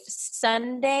a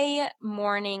Sunday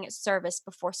morning service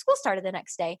before school started the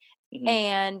next day. Mm-hmm.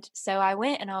 And so I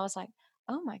went and I was like,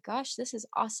 oh my gosh, this is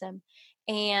awesome.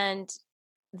 And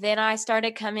then I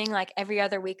started coming like every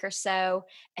other week or so.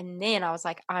 And then I was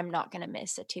like, I'm not going to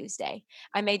miss a Tuesday.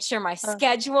 I made sure my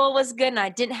schedule was good and I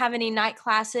didn't have any night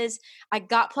classes. I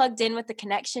got plugged in with the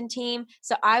connection team.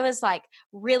 So I was like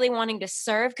really wanting to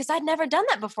serve because I'd never done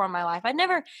that before in my life. I'd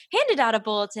never handed out a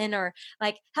bulletin or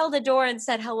like held a door and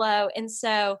said hello. And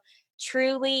so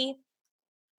truly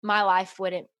my life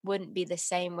wouldn't be the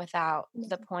same without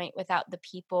the point, without the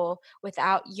people,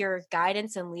 without your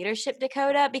guidance and leadership,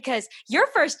 Dakota, because your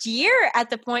first year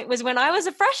at the point was when I was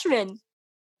a freshman.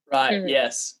 Right. Mm-hmm.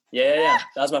 Yes. Yeah.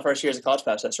 That was my first year as a college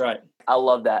pastor. That's right. I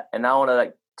love that. And I want to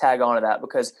like tag on to that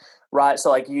because, right. So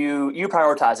like you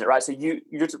prioritize it, right? So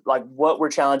you're like what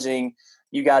we're challenging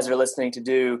you guys are listening to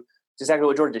do. It's exactly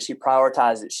what Georgia did. She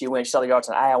prioritized it. She saw the yards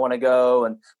and I want to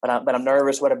go, but I'm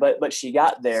nervous. But she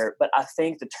got there. But I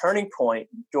think the turning point,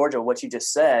 Georgia, what you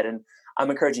just said, and I'm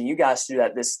encouraging you guys to do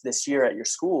that this year at your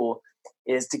school,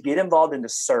 is to get involved and to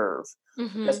serve.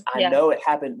 Mm-hmm. Because I know what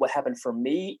happened for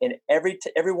me and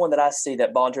everyone that I see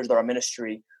that volunteers with our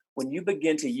ministry. When you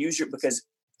begin to use because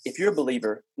if you're a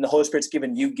believer and the Holy Spirit's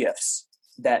given you gifts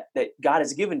that God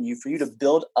has given you for you to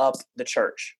build up the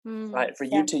church, right? For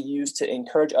you to use to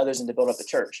encourage others and to build up the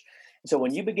church. And so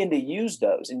when you begin to use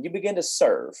those and you begin to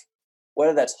serve,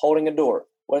 whether that's holding a door,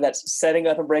 whether that's setting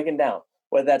up and breaking down,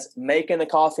 whether that's making the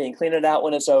coffee and cleaning it out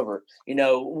when it's over, you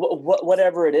know,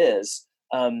 whatever it is,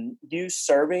 you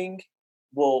serving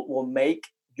will make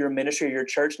your ministry or your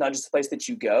church not just a place that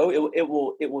you go. It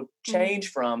will change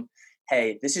from,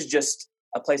 hey, this is just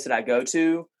a place that I go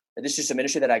to. This is just a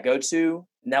ministry that I go to.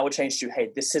 And that will change to, hey,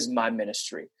 this is my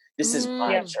ministry. This is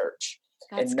my church.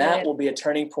 That's that will be a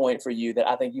turning point for you that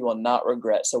I think you will not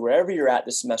regret. So wherever you're at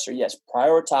this semester, yes,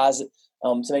 prioritize it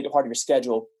to make it part of your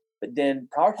schedule, but then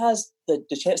prioritize the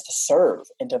chance to serve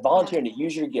and to volunteer and to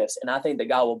use your gifts. And I think that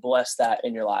God will bless that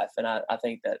in your life. And I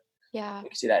think that we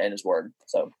can see that in his word.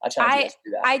 So I challenge you guys to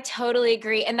do that. I totally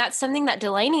agree. And that's something that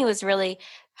Delaney was really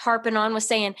harping on, was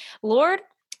saying, Lord,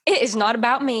 it is not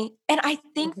about me. And I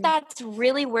think that's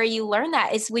really where you learn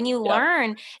that, is when you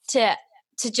learn to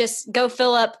just go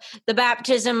fill up the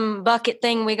bucket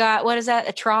thing we got. What is that?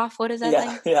 A trough? What is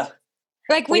that thing? Yeah.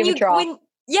 Like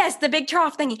yes, the big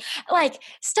trough thingy. Like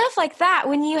stuff like that,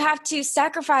 when you have to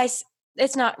sacrifice,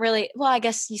 it's not really, well, I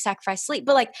guess you sacrifice sleep,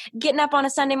 but like getting up on a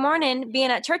Sunday morning, being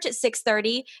at church at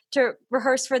 6:30 to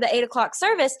rehearse for the 8:00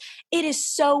 service, it is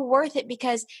so worth it,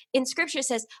 because in scripture it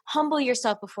says, humble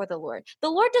yourself before the Lord. The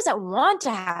Lord doesn't want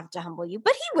to have to humble you,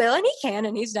 but he will, and he can,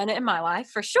 and he's done it in my life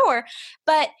for sure.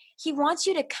 But he wants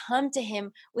you to come to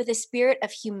him with a spirit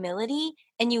of humility,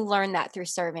 and you learn that through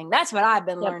serving. That's what I've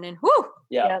been learning. Woo!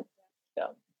 Yeah.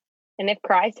 And if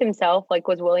Christ himself like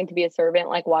was willing to be a servant,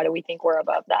 like why do we think we're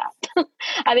above that?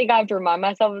 I think I have to remind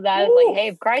myself of that. It's like, hey,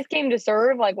 if Christ came to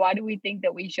serve, like why do we think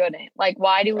that we shouldn't? Like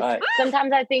why do we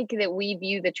sometimes I think that we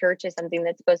view the church as something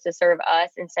that's supposed to serve us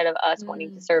instead of us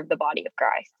wanting to serve the body of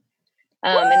Christ.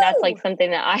 And that's like something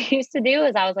that I used to do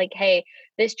is I was like, hey,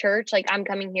 this church, like I'm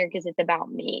coming here because it's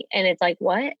about me. And it's like,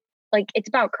 what? Like it's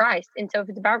about Christ. And so if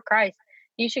it's about Christ,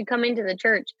 you should come into the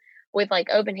church with like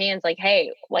open hands, like,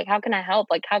 hey, like how can I help?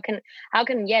 Like how can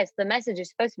yes, the message is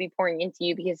supposed to be pouring into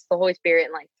you because it's the Holy Spirit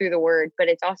and like through the word, but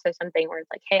it's also something where it's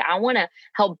like, hey, I want to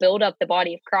help build up the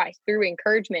body of Christ through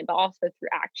encouragement, but also through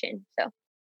action. So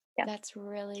yeah. That's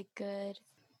really good.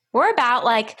 We're about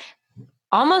like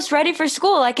almost ready for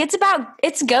school. Like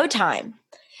it's go time.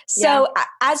 So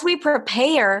as we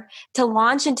prepare to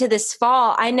launch into this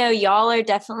fall, I know y'all are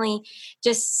definitely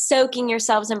just soaking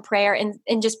yourselves in prayer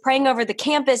and just praying over the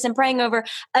campus and praying over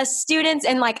us students.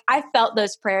 And like, I felt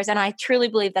those prayers, and I truly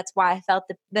believe that's why I felt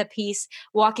the peace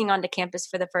walking onto campus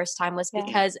for the first time was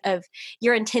because of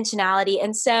your intentionality.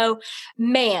 And so,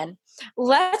 man,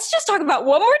 let's just talk about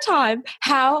one more time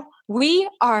how we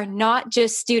are not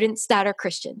just students that are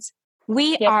Christians.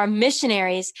 We are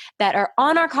missionaries that are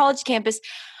on our college campus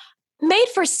made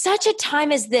for such a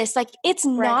time as this. Like, it's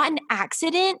not an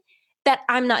accident that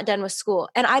I'm not done with school.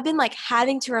 And I've been like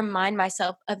having to remind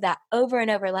myself of that over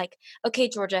and over. Like, okay,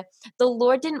 Georgia, the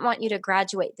Lord didn't want you to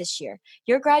graduate this year.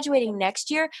 You're graduating next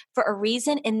year for a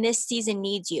reason, and this season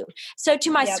needs you. So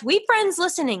to my sweet friends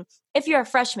listening, if you're a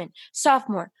freshman,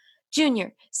 sophomore,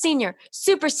 junior, senior,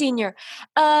 super senior,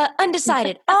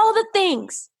 undecided, all the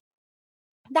things,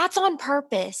 that's on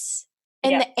purpose.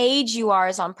 And the age you are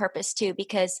is on purpose too,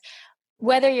 because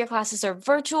whether your classes are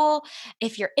virtual,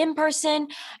 if you're in person,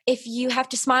 if you have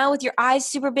to smile with your eyes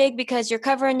super big because you're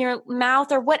covering your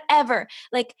mouth or whatever,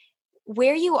 like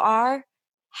where you are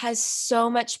has so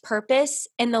much purpose,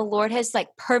 and the Lord has like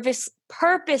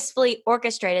purposefully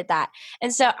orchestrated that.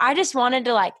 And so I just wanted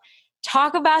to like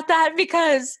talk about that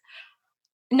because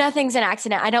nothing's an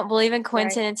accident. I don't believe in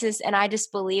coincidences, and I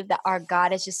just believe that our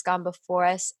God has just gone before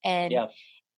us, and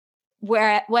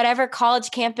whatever college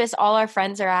campus all our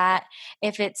friends are at,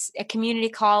 if it's a community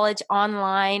college,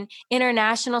 online,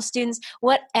 international students,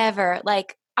 whatever,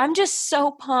 like I'm just so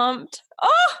pumped.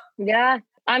 Oh yeah,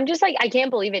 I'm just like, I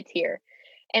can't believe it's here.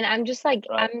 And I'm just like,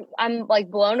 I'm like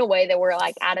blown away that we're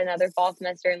like at another fall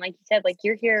semester. And like you said, like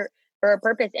you're here for a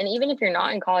purpose. And even if you're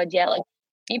not in college yet, like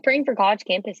be praying for college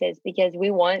campuses, because we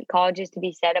want colleges to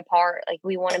be set apart. Like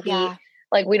we want to be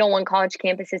like, we don't want college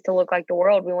campuses to look like the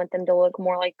world. We want them to look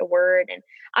more like the word. And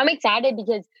I'm excited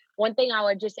because one thing I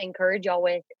would just encourage y'all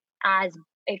with, as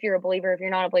if you're a believer, if you're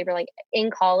not a believer, like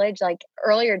in college, like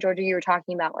earlier, Georgia, you were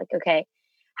talking about like, okay,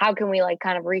 how can we like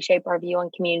kind of reshape our view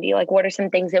on community? Like what are some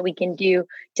things that we can do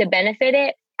to benefit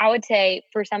it? I would say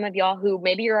for some of y'all who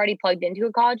maybe you're already plugged into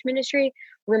a college ministry,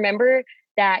 remember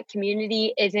that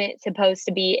community isn't supposed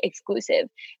to be exclusive,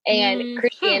 and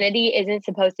Christianity isn't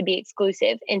supposed to be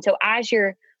exclusive. And so as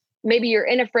maybe you're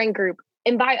in a friend group,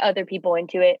 invite other people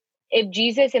into it. If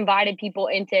Jesus invited people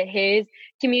into his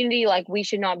community, like we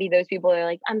should not be those people that are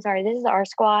like, I'm sorry, this is our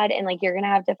squad, and like you're going to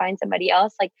have to find somebody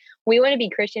else. Like we want to be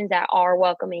Christians that are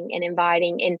welcoming and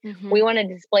inviting, and we want to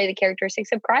display the characteristics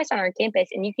of Christ on our campus.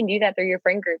 And you can do that through your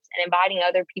friend groups and inviting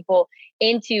other people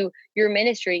into your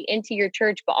ministry, into your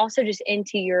church, but also just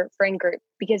into your friend group,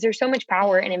 because there's so much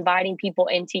power in inviting people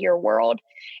into your world.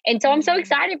 And so I'm so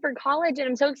excited for college, and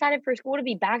I'm so excited for school to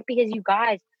be back, because you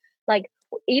guys, like,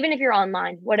 even if you're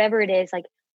online, whatever it is, like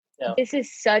this is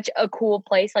such a cool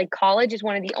place. Like college is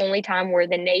one of the only time where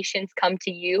the nations come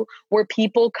to you, where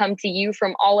people come to you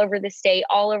from all over the state,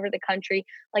 all over the country.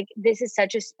 Like this is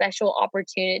such a special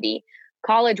opportunity.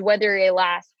 College, whether it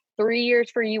lasts 3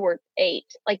 years for you or 8,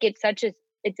 like it's such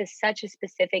a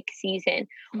specific season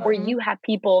where you have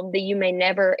people that you may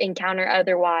never encounter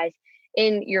otherwise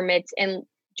in your midst. And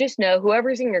just know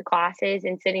whoever's in your classes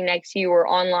and sitting next to you or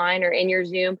online or in your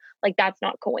Zoom, like that's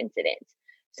not coincidence.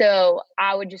 So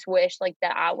I would just wish like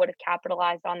that I would have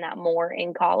capitalized on that more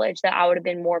in college, that I would have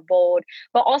been more bold,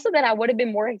 but also that I would have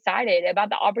been more excited about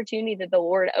the opportunity that the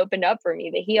Lord opened up for me,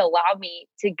 that he allowed me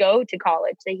to go to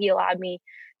college, that he allowed me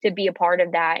to be a part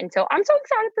of that. And so I'm so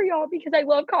excited for y'all, because I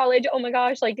love college. Oh my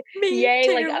gosh, like yay,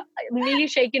 too. Like me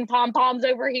shaking pom-poms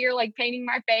over here, like painting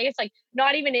my face, like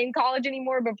not even in college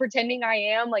anymore, but pretending I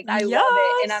am. Like I love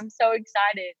it, and I'm so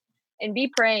excited. And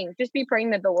just be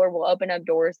praying that the Lord will open up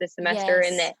doors this semester,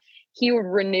 and that he would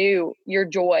renew your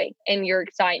joy and your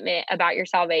excitement about your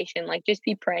salvation. Like just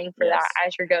be praying for that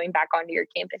as you're going back onto your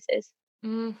campuses.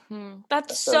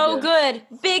 That's so good.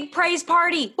 Big praise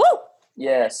party. Woo!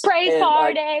 Yes. Praise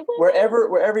party. Like,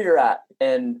 wherever you're at,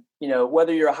 and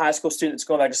whether you're a high school student that's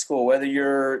going back to school, whether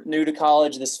you're new to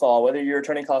college this fall, whether you're a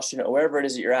returning college student, or wherever it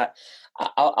is that you're at,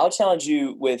 I'll challenge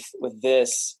you with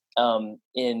this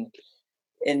in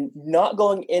not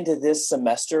going into this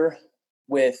semester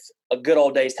with a good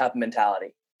old days type of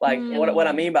mentality. Like what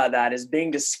I mean by that is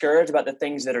being discouraged about the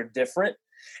things that are different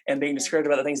and being discouraged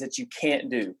about the things that you can't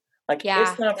do. Like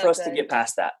it's time for us to get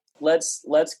past that. Let's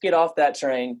get off that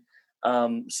train.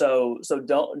 So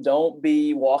don't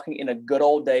be walking in a good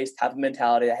old days type of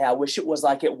mentality. Hey, I wish it was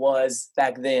like it was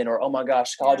back then, or, oh my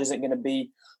gosh, college isn't going to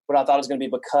be what I thought it was going to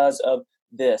be because of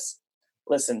this.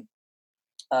 Listen,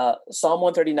 Psalm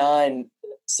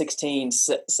 139:16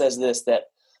 says this, that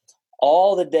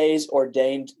all the days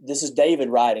ordained, this is David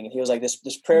writing, and he was like,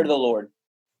 this prayer to the Lord,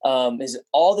 is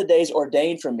all the days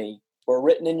ordained for me were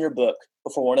written in your book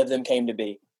before one of them came to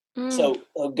be. So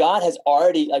God has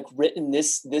already written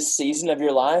this season of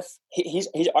your life. He's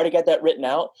already got that written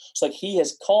out. So he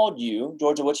has called you,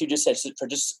 Georgia, what you just said, for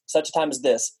just such a time as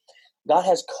this. God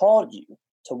has called you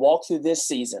to walk through this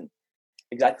season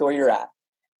exactly where you're at.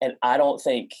 And I don't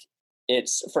think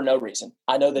it's for no reason.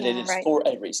 I know that it is for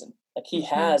a reason. He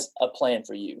has a plan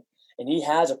for you, and he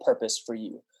has a purpose for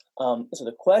you. So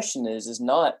the question is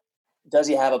not, does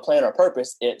he have a plan or a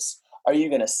purpose? It's, are you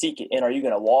going to seek it and are you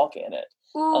going to walk in it?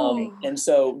 And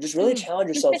so just really challenge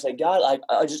yourself. Say, God,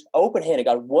 just open-handed,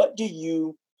 God, what do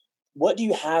you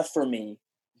have for me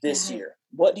this year?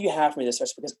 What do you have for me this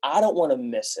semester? Because I don't want to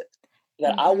miss it.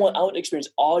 God, I want to experience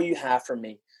all you have for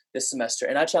me this semester.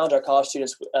 And I challenge our college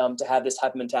students to have this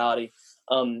type of mentality.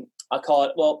 I call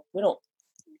it, y'all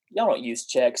don't use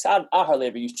checks. I hardly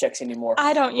ever use checks anymore.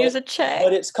 I don't use a check.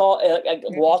 But it's called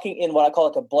walking in what I call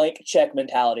a blank check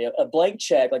mentality. A blank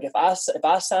check. Like if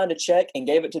I signed a check and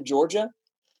gave it to Georgia,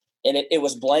 and it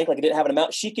was blank, like it didn't have an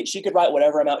amount, she could write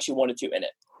whatever amount she wanted to in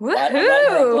it.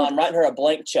 I'm writing her a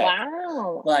blank check.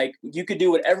 Wow. Like you could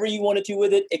do whatever you wanted to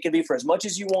with it. It could be for as much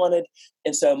as you wanted.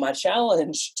 And so my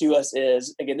challenge to us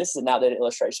is, again, this is an outdated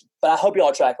illustration, but I hope you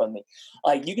all track with me.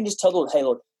 Like you can just tell the Lord, hey,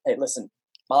 Lord, hey, listen,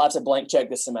 my life's a blank check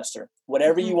this semester.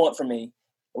 Whatever you want from me,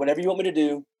 whatever you want me to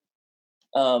do,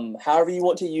 however you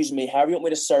want to use me, however you want me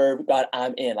to serve, God,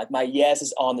 I'm in. Like my yes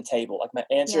is on the table. Like my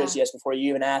answer is yes before you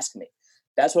even ask me.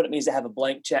 That's what it means to have a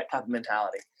blank check type of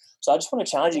mentality. So I just want to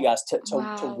challenge you guys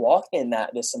to walk in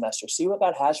that this semester. See what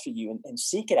God has for you and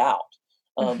seek it out.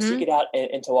 Seek it out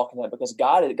and to walk in that, because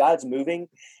God's moving.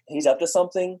 He's up to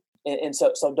something. And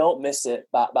so don't miss it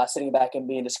by sitting back and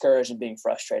being discouraged and being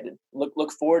frustrated.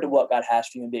 Look forward to what God has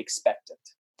for you and be expectant.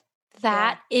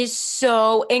 That is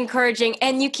so encouraging.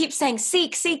 And you keep saying,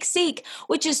 seek, seek, seek,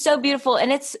 which is so beautiful.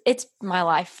 And it's my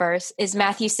life verse is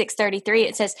Matthew 6:33.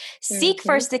 It says, seek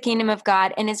first the kingdom of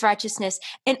God and his righteousness,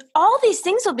 and all these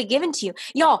things will be given to you.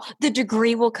 Y'all, the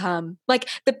degree will come. Like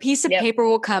the piece of paper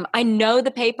will come. I know the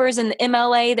papers and the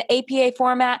MLA, the APA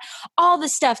format, all the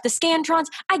stuff, the Scantrons.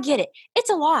 I get it. It's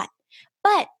a lot.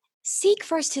 But seek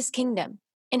first his kingdom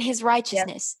and his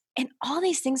righteousness. And all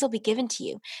these things will be given to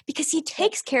you, because he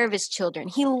takes care of his children.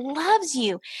 He loves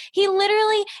you. He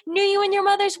literally knew you in your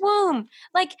mother's womb.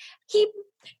 Like he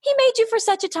made you for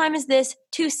such a time as this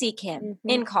to seek him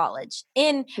in college,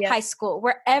 in high school,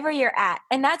 wherever you're at.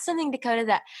 And that's something, Dakota,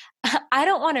 that I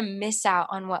don't want to miss out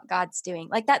on what God's doing.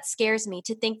 Like that scares me,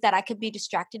 to think that I could be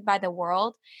distracted by the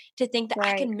world, to think that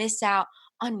I can miss out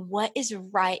on what is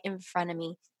right in front of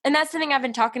me. And that's the thing I've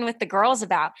been talking with the girls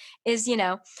about is,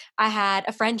 I had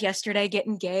a friend yesterday get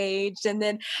engaged, and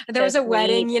then there was a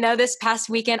wedding, this past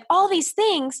weekend, all these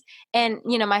things. And,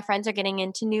 my friends are getting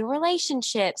into new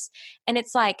relationships. And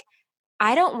it's like,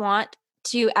 I don't want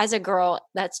to, as a girl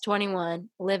that's 21,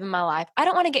 live in my life. I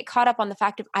don't want to get caught up on the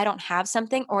fact of I don't have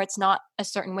something, or it's not a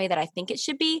certain way that I think it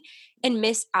should be, and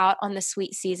miss out on the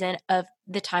sweet season of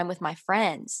the time with my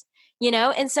friends,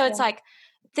 And so it's like,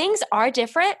 things are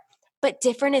different. But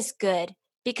different is good,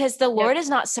 because the Lord is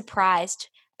not surprised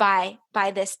by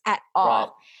this at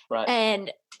all. Right.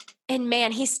 And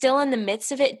man, he's still in the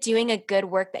midst of it, doing a good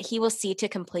work that he will see to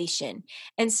completion.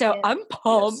 And so I'm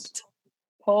pumped.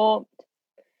 Pumped.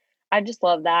 I just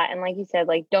love that. And like you said,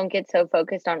 don't get so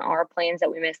focused on our plans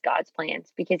that we miss God's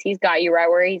plans, because he's got you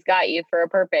right where he's got you for a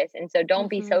purpose. And so don't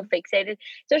be so fixated,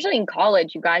 especially in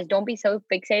college, you guys, don't be so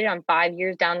fixated on 5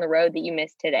 years down the road that you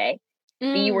missed today.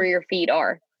 Be where your feet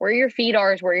are. Where your feet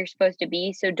are is where you're supposed to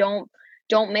be. So don't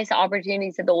miss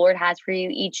opportunities that the Lord has for you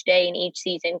each day and each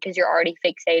season, because you're already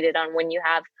fixated on when you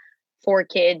have 4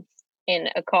 kids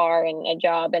and a car and a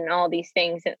job and all these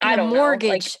things. And a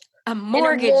mortgage.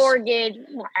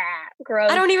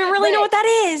 Gross. I don't even really know what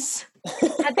that is.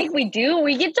 I think we do.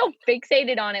 We get so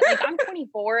fixated on it. Like, I'm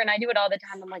 24 and I do it all the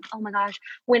time. I'm like, oh my gosh,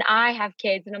 when I have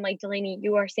kids, and I'm like, Delaney,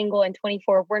 you are single and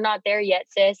 24. We're not there yet,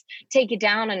 sis. Take it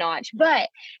down a notch. But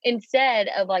instead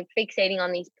of like fixating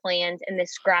on these plans and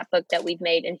this scrapbook that we've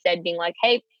made, instead being like,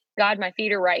 hey, God, my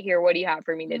feet are right here. What do you have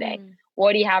for me today?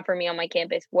 What do you have for me on my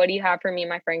campus? What do you have for me in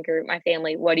my friend group, my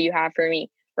family? What do you have for me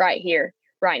right here,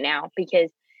 right now? Because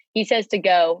he says to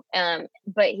go,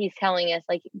 but he's telling us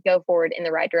like go forward in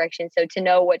the right direction. So to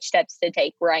know what steps to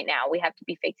take right now, we have to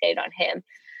be fixated on him.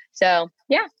 So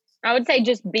yeah, I would say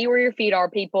just be where your feet are,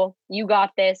 people. You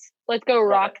got this. Let's go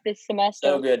rock this semester.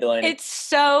 So good, Delaney. It's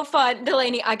so fun.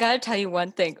 Delaney, I got to tell you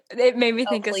one thing. It made me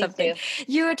think of something. Do.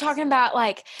 You were talking about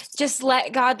like, just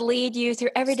let God lead you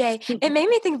through every day. It made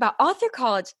me think about all through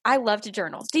college. I love to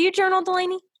journal. Do you journal,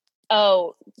 Delaney?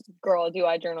 Oh, girl, do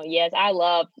I journal? Yes,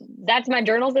 that's my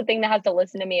journal's the thing that has to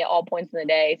listen to me at all points in the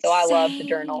day. So I love to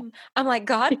journal. I'm like,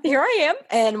 God, here I am.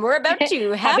 And we're about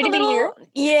to have Happy to be here.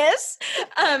 Yes.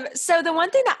 So the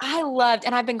one thing that I loved,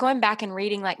 and I've been going back and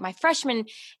reading like my freshman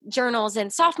journals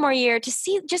and sophomore year to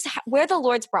see just where the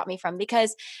Lord's brought me from,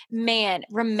 because man,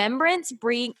 remembrance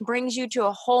brings you to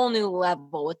a whole new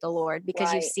level with the Lord,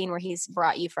 because you've seen where he's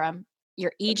brought you from.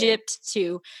 Your Egypt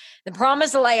to the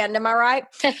promised land. Am I right?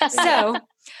 So,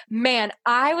 man,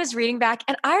 I was reading back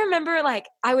and I remember like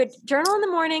I would journal in the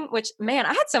morning, which man, I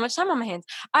had so much time on my hands.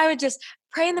 I would just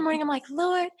pray in the morning. I'm like,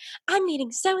 Lord, I'm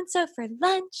meeting so-and-so for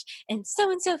lunch and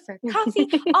so-and-so for coffee,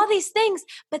 all these things.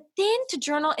 But then to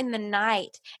journal in the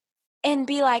night and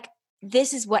be like,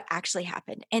 this is what actually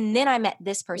happened. And then I met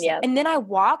this person. Yep. And then I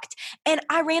walked and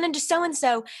I ran into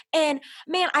so-and-so. And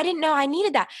man, I didn't know I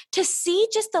needed that. To see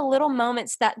just the little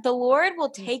moments that the Lord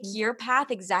will take your path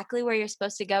exactly where you're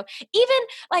supposed to go. Even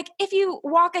like if you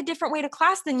walk a different way to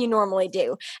class than you normally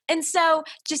do. And so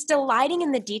just delighting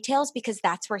in the details, because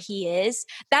that's where he is.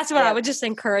 That's what I would just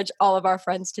encourage all of our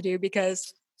friends to do,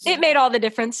 because it made all the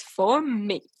difference for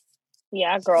me.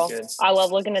 Yeah, girl. I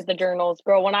love looking at the journals.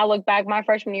 Girl, when I look back, my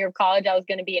freshman year of college, I was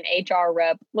going to be an HR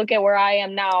rep. Look at where I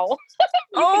am now. You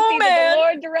can see that the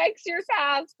Lord directs your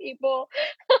path, people.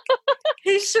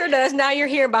 He sure does. Now you're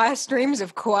here by streams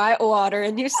of quiet water,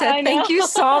 and you said, thank you,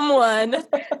 someone.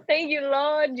 Thank you,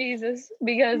 Lord Jesus,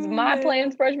 because my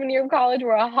plans freshman year of college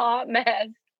were a hot mess.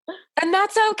 And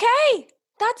that's okay.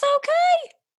 That's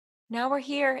okay. Now we're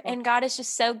here, and God is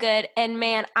just so good. And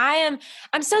man, I'm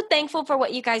so thankful for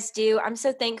what you guys do. I'm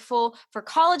so thankful for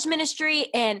college ministry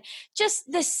and just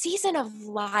this season of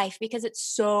life, because it's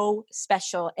so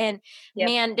special. And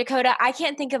man, Dakota, I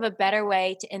can't think of a better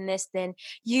way to end this than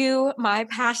you, my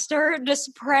pastor,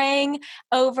 just praying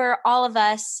over all of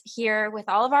us here with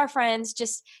all of our friends,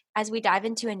 just as we dive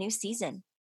into a new season.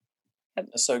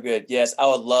 That's so good. Yes, I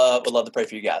would love to pray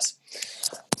for you guys.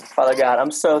 Father God,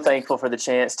 I'm so thankful for the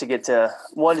chance to get to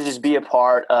just be a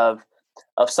part of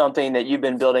something that you've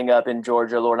been building up in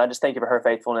Georgia, Lord. And I just thank you for her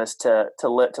faithfulness to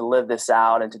live this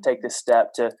out and to take this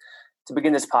step to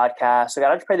begin this podcast. So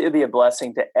God, I just pray that it would be a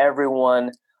blessing to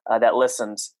everyone that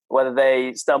listens, whether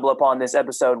they stumble upon this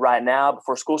episode right now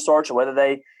before school starts, or whether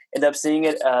they end up seeing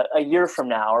it a year from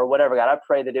now or whatever. God, I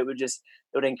pray that it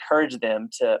would encourage them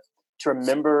to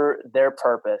remember their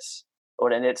purpose,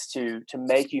 Lord, and it's to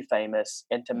make you famous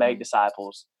and to make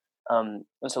disciples. And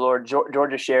so, Lord,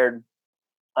 Georgia shared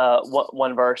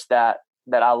one verse that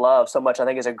I love so much. I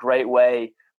think is a great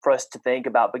way for us to think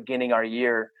about beginning our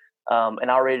year. And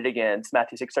I'll read it again. It's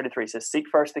Matthew 6:33. It says, "Seek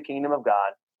first the kingdom of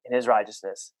God and his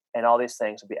righteousness, and all these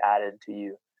things will be added to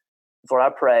you." Lord, I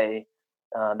pray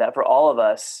that for all of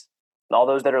us, and all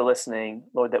those that are listening,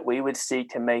 Lord, that we would seek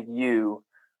to make you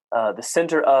the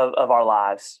center of our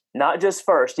lives. Not just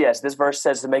first. Yes, this verse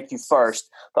says to make you first,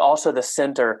 but also the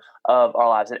center of our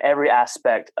lives in every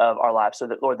aspect of our lives. So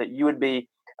that, Lord, that you would be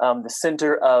the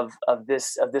center of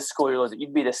this school year, Lord, that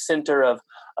you'd be the center of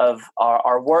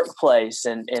our workplace,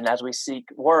 and as we seek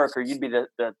work, or you'd be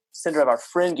the center of our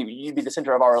friend group, you'd be the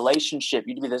center of our relationship,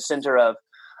 you'd be the center of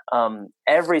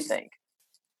everything.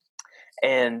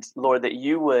 And Lord, that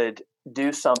you would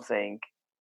do something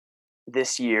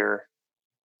this year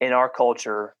in our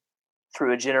culture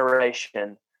through a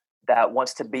generation that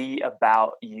wants to be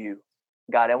about you,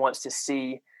 God, and wants to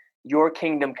see your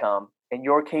kingdom come and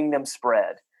your kingdom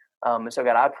spread. And so,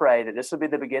 God, I pray that this would be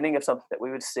the beginning of something that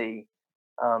we would see,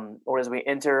 or as we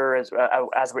enter, as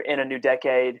we're in a new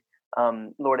decade,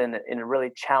 Lord, in a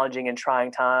really challenging and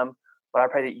trying time. But I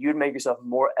pray that you'd make yourself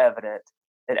more evident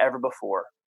than ever before,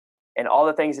 and all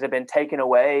the things that have been taken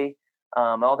away,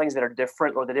 all things that are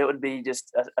different, Lord, that it would be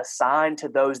just a sign to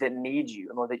those that need you,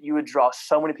 and Lord, that you would draw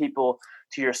so many people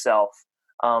to yourself,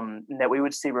 and that we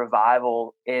would see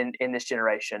revival in this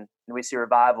generation, and we see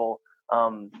revival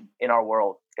in our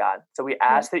world, God. So we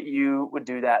ask that you would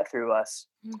do that through us.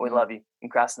 We love you. In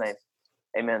Christ's name,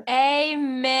 amen.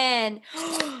 Amen.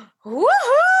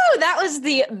 Woohoo! That was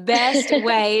the best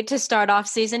way to start off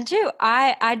season 2.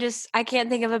 I can't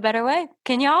think of a better way.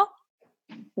 Can y'all?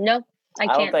 No, I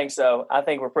can't. I don't think so. I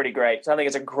think we're pretty great. So I think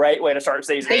it's a great way to start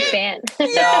season 2. Big fan.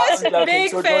 Yes, no,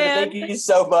 big so, fan. Georgia, thank you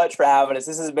so much for having us.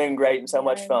 This has been great and so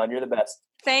much fun. You're the best.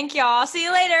 Thank y'all. See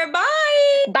you later.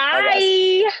 Bye.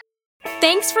 Bye.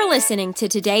 Thanks for listening to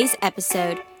today's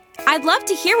episode. I'd love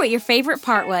to hear what your favorite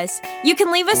part was. You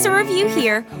can leave us a review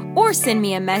here or send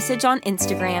me a message on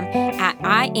Instagram at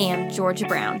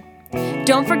 @IamGeorgiaBrown.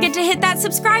 Don't forget to hit that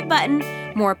subscribe button.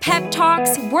 More pep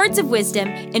talks, words of wisdom,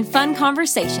 and fun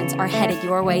conversations are headed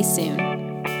your way soon.